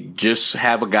they just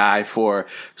have a guy for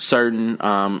certain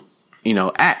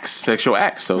acts, sexual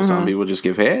acts. So some people just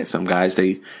give head. Some guys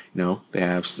they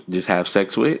have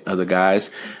sex with. Other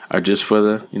guys are just for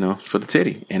the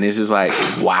titty. And it's just like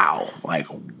wow. I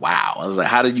was like,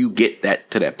 how did you get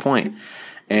that to that point?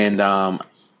 And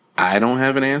I don't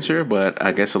have an answer, but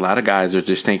I guess a lot of guys are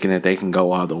just thinking that they can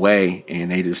go all the way, and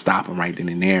they just stop them right then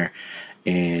and there.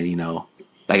 And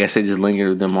like I said, just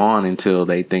linger them on until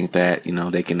they think that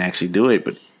they can actually do it.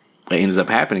 But what ends up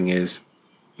happening is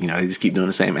they just keep doing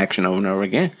the same action over and over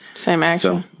again. Same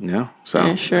action. So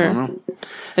yeah, sure. I don't know.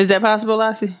 Is that possible,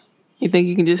 Lassie? You think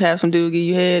you can just have some dude give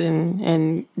you head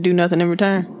and do nothing in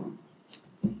return?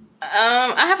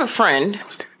 I have a friend.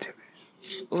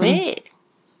 Wait.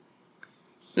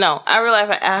 No, I realize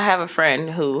I have a friend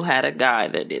who had a guy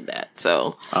that did that.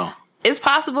 So it's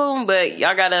possible, but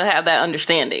y'all gotta have that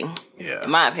understanding. Yeah. In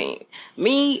my opinion.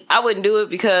 Me, I wouldn't do it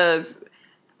because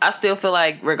I still feel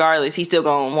like regardless, he's still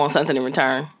gonna want something in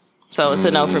return. So it's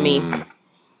a no for me.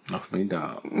 No for me,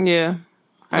 dog. Yeah.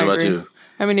 How about you?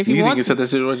 I mean, if you you think you set that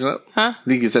situation up? Huh?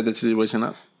 Think you set that situation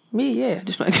up? Me, yeah.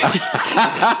 Just like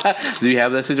Do you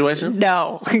have that situation?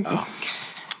 No. Oh.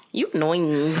 You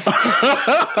annoying.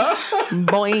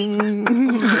 Boing.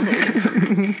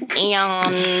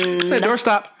 And Say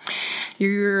doorstop.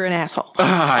 You're an asshole.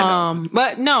 I know.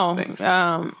 But no,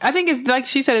 I think it's like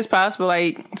she said, it's possible.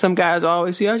 Like some guys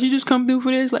always say, "Oh, you just come through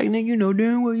for this." Like, nigga,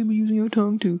 damn well you be using your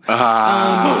tongue too.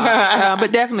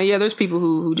 But definitely, yeah, there's people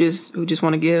who just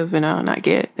want to give and not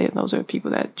get. Those are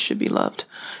people that should be loved.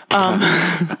 But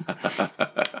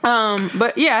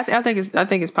yeah, I think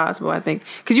it's possible. I think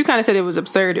because you kind of said it was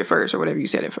absurd at first, or whatever you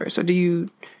said at first. So do you?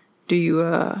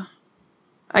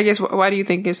 I guess why do you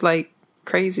think it's like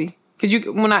crazy? Because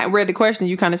when I read the question,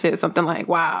 you kind of said something like,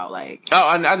 "Wow," like. Oh,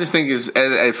 I just think it's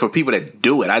for people that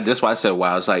do it. That's why I said,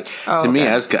 "Wow." It's like to me,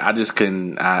 I just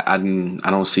couldn't. I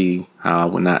don't see how I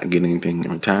would not get anything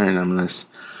in return unless,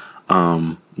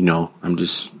 I'm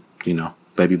just,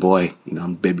 baby boy.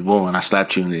 I'm baby boy, and I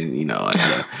slapped you, and then I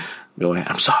gotta go ahead.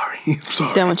 I'm sorry.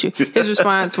 Done with you. His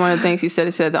response, one of the things he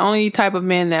said, the only type of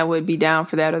men that would be down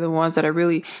for that are the ones that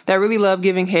really love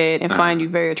giving head and find you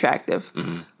very attractive.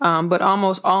 Mm-hmm. But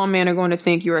almost all men are going to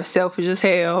think you are selfish as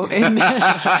hell and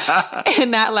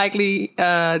and not likely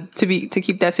to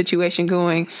keep that situation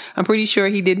going. I'm pretty sure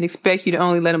he didn't expect you to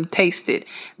only let him taste it.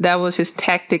 That was his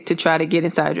tactic to try to get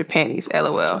inside your panties.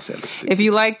 LOL. If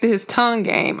you liked his tongue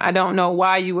game, I don't know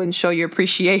why you wouldn't show your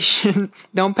appreciation.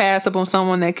 Don't pass up on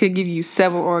someone that could give give you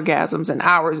several orgasms and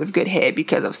hours of good head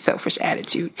because of selfish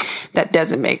attitude. That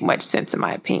doesn't make much sense in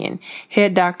my opinion.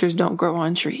 Head doctors don't grow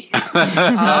on trees.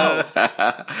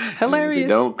 Hilarious.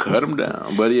 Don't cut them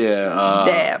down. But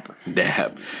yeah.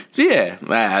 Dab. So yeah,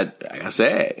 like I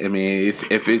said, I mean,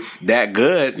 if it's that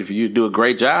good, if you do a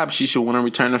great job, she should want to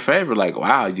return the favor. Like,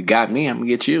 wow, you got me, I'm going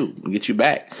to get you. I'm going to get you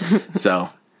back. So.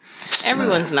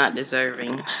 Everyone's not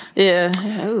deserving.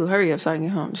 Yeah. Ooh, hurry up so I can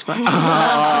get home. Oh,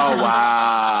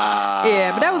 wow.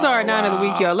 Yeah, but that was our 9 of the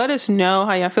week, y'all. Let us know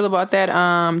how y'all feel about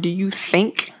that. Do you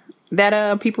think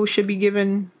that people should be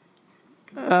given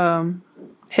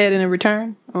head in a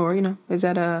return? Or, is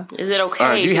that Is it okay?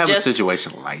 Or do you have a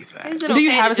situation like that? Do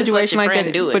you have a situation like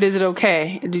that? But is it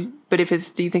okay? Do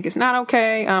you think it's not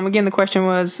okay? Again, the question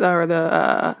was, or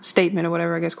the statement or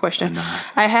whatever, I guess, question.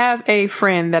 I have a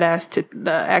friend that asked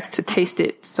to taste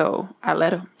it, so I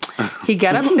let him. He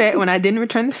got upset when I didn't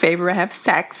return the favor. I have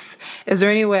sex. Is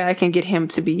there any way I can get him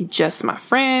to be just my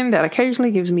friend that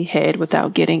occasionally gives me head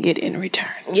without getting it in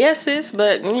return? Yes, sis,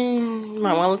 but you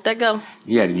might want to let that go.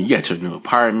 Yeah, you got your new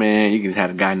apartment. You can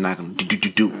have a guy knocking,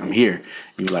 I'm here.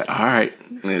 You're like, all right,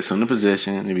 it's in the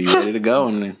position, and be ready to go,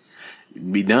 and then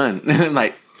be done.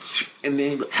 Like, and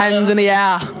then hands in the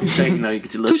air. Shake, you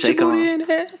get your little shake on.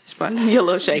 Your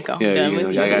little shake on. Yeah,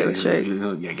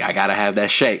 I gotta have that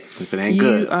shake. If it ain't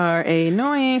good, you are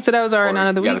annoying. So that was our 9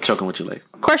 of the week. You gotta choke him with your leg.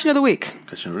 Question of the week.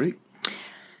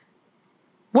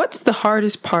 What's the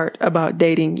hardest part about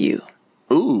dating you?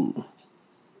 Ooh,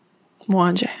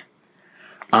 Mwanje.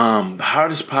 The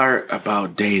hardest part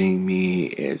about dating me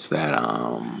is that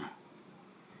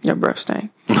your breath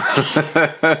stank.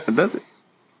 Does it?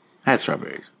 I had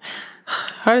strawberries.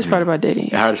 Hardest part about dating you.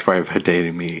 The hardest part about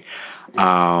dating me.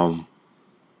 I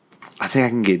think I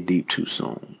can get deep too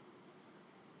soon.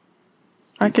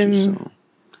 I can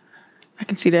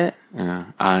see that. Yeah.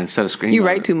 Instead of screaming, you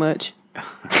write too much. That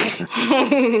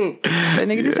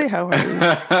nigga just say how are you?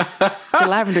 The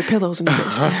lavender pillows in the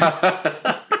basement.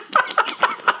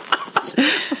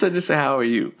 I said, just say, how are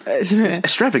you? It's a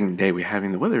extravagant day we're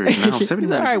having. The weather is now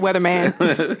 79. All right, weatherman.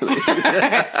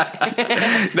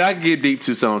 Now I can get deep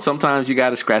too soon. Sometimes you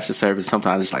got to scratch the surface.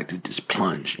 Sometimes it's like to just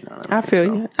plunge. You know what I mean? I feel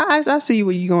you. I see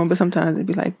where you're going, but sometimes it'd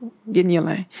be like, get in your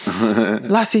lane.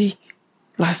 Lassie.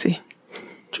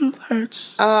 Truth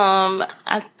hurts.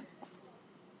 I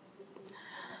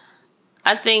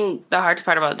think the hardest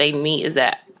part about dating me is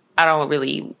that I don't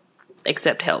really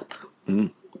accept help.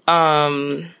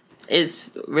 It's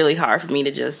really hard for me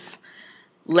to just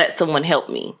let someone help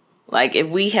me. Like if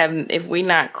we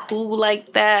not cool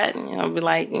like that, I'll be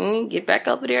like, get back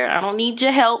over there. I don't need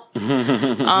your help.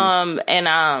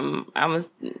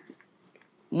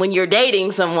 When you're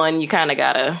dating someone, you kind of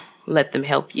gotta let them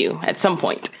help you at some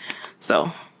point.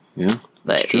 So yeah,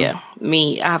 but yeah,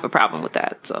 I have a problem with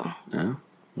that. So yeah,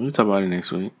 we'll talk about it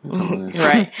next week.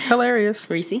 Right, hilarious,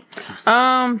 Reese.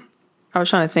 I was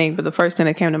trying to think, but the first thing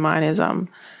that came to mind is I'm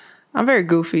very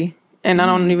goofy. And I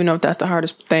don't even know if that's the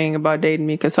hardest thing about dating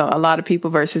me, because a lot of people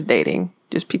versus dating,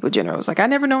 just people in general, it's like, I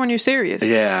never know when you're serious.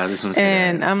 Yeah, I just want to say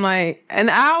and that. I'm like,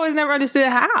 and I always never understood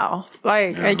how.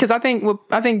 Like, because I think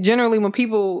generally when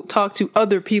people talk to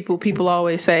other people, people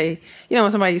always say,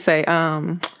 when somebody say,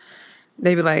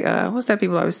 they be like, what's that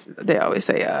people always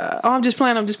say, oh, I'm just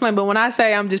playing. But when I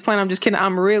say I'm just playing, I'm just kidding,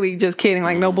 I'm really just kidding.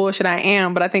 Like, no bullshit, I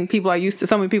am. But I think people are used to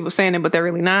so many people saying it, but they're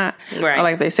really not. Right. Or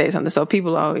like if they say something. So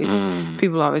people always be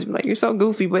like, you're so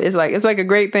goofy. But it's like a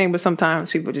great thing. But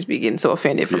sometimes people just be getting so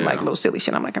offended from like little silly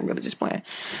shit. I'm like, I'm really just playing.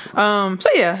 So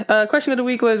yeah, question of the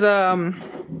week was, it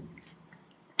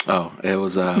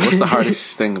was, what's the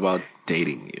hardest thing about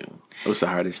dating you? What's the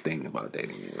hardest thing about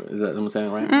dating you? Is that what I'm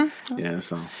saying right? Mm-hmm. Yeah,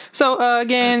 So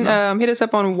again, hit us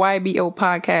up on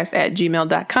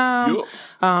ybopodcast@gmail.com. Yep.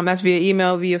 That's via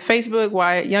email, via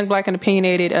Facebook, Young Black and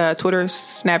Opinionated, Twitter,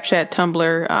 Snapchat,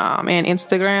 Tumblr, and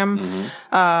Instagram.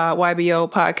 YBO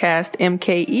Podcast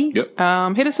MKE. Yep.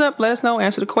 Hit us up, let us know,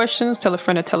 answer the questions, tell a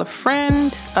friend to tell a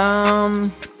friend.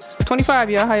 25,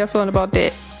 y'all. How y'all feeling about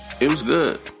that? It was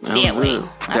good. I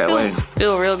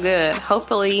feel real good.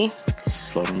 Hopefully.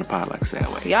 Float on the pot like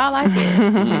Sadway. Y'all like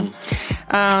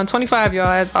it. 25, y'all.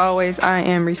 As always, I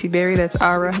am Reese Berry. That's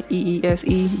Ara,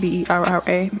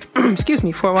 EESEBERRA. Excuse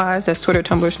me, 4 Ys. That's Twitter,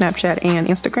 Tumblr, Snapchat, and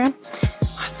Instagram.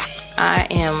 I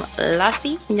am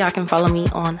Lassie. Y'all can follow me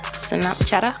on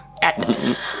Snapchat at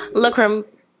Lacrim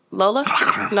Lola?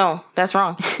 No, that's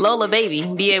wrong. Lola Baby,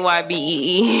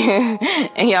 BAYBEE.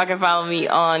 And y'all can follow me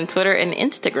on Twitter and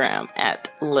Instagram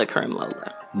at Lacrim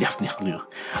Lola. And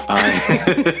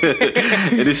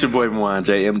it's your boy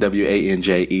Mwanje,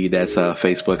 MWANJE. That's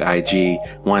Facebook, IG,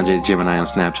 Mwanje the Gemini on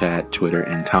Snapchat, Twitter,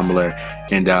 and Tumblr.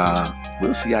 And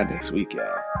we'll see y'all next week, y'all.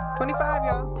 25,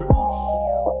 y'all.